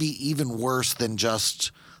maybe even worse than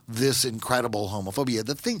just this incredible homophobia.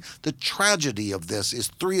 The tragedy of this is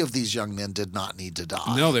 3 of these young men did not need to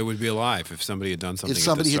die. No, they would be alive if somebody had done something. If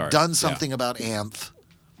somebody had done something about Anth,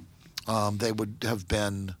 he would have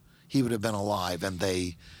been alive, and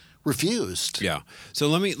they refused. Yeah. So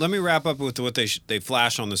let me wrap up with what they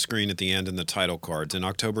flash on the screen at the end in the title cards. In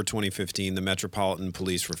October 2015, the Metropolitan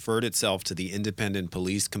Police referred itself to the Independent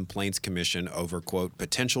Police Complaints Commission over, quote,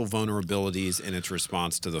 potential vulnerabilities in its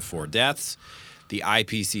response to the 4 deaths. The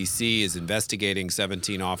IPCC is investigating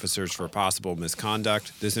 17 officers for possible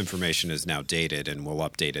misconduct. This information is now dated, and we'll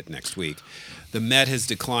update it next week. The Met has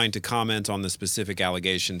declined to comment on the specific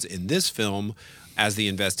allegations in this film as the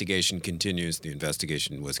investigation continues. The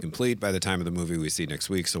investigation was complete by the time of the movie we see next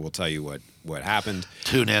week, so we'll tell you what happened.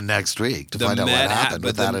 Tune in next week to find out what happened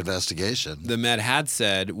with that investigation. The Met had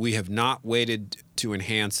said, we have not waited to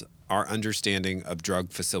enhance our understanding of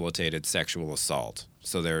drug-facilitated sexual assault.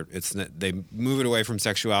 So they move it away from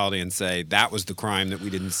sexuality and say that was the crime that we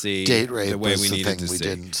didn't see Date rape the way was we the needed thing to we see.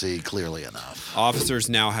 didn't see clearly enough. Officers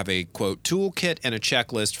now have a, quote, toolkit and a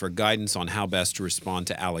checklist for guidance on how best to respond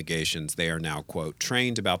to allegations. They are now, quote,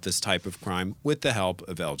 trained about this type of crime with the help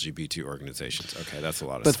of LGBT organizations. Okay, that's a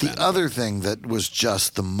lot of But spend. the other thing that was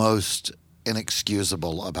just the most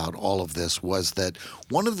inexcusable about all of this was that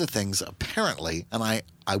one of the things apparently, and I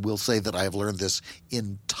will say that I have learned this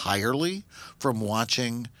entirely from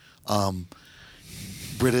watching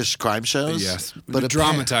British crime shows. Yes, but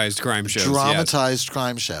dramatized crime shows. Dramatized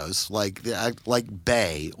crime shows like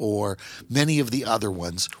Bay or many of the other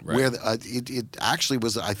ones, where it actually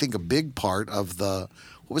was, I think, a big part of the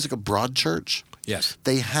Broadchurch. Yes,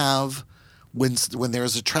 they have. When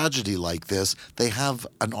there's a tragedy like this, they have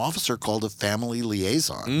an officer called a family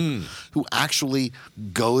liaison who actually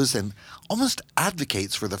goes and almost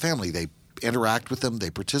advocates for the family. They interact with them. They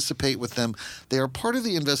participate with them. They are part of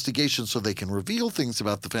the investigation so they can reveal things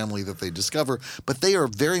about the family that they discover, but they are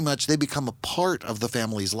they become a part of the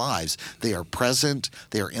family's lives. They are present.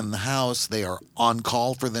 They are in the house. They are on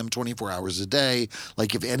call for them 24 hours a day.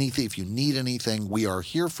 Like if you need anything, we are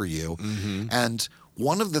here for you. And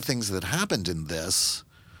one of the things that happened in this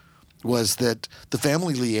was that the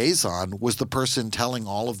family liaison was the person telling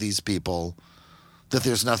all of these people that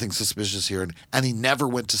there's nothing suspicious here. And he never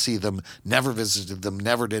went to see them, never visited them,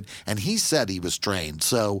 never did. And he said he was trained.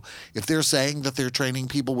 So if they're saying that they're training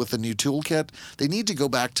people with the new toolkit, they need to go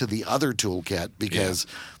back to the other toolkit because,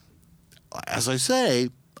 as I say,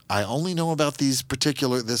 I only know about this depiction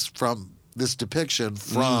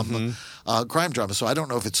from crime drama. So I don't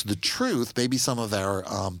know if it's the truth. Maybe some of our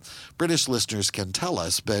British listeners can tell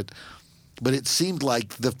us, but it seemed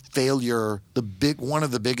like one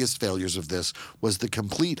of the biggest failures of this was the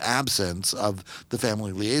complete absence of the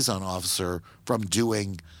family liaison officer from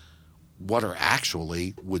doing what are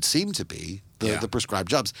actually would seem to be the prescribed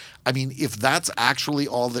jobs. I mean, if that's actually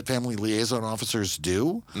all that family liaison officers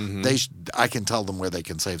do, I can tell them where they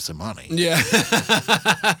can save some money. Yeah.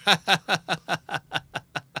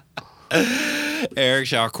 Eric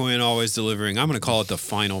Shaw Quinn always delivering. I'm going to call it the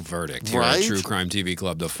final verdict here at True Crime TV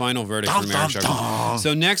Club. The final verdict from Eric Shaw Quinn.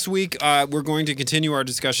 So next week, we're going to continue our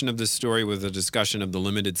discussion of this story with a discussion of the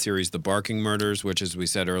limited series The Barking Murders, which, as we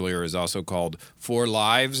said earlier, is also called 4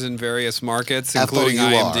 Lives in various markets, including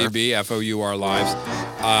IMDb, FOUR Lives.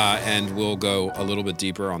 And we'll go a little bit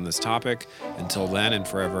deeper on this topic. Until then and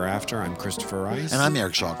forever after, I'm Christopher Rice. And I'm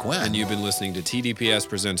Eric Shaw Quinn. And you've been listening to TDPS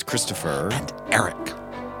Presents Christopher and Eric.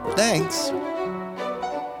 Thanks.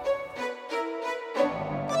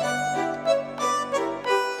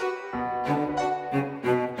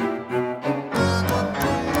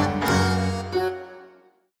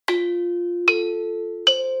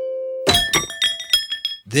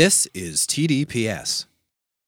 This is TDPS.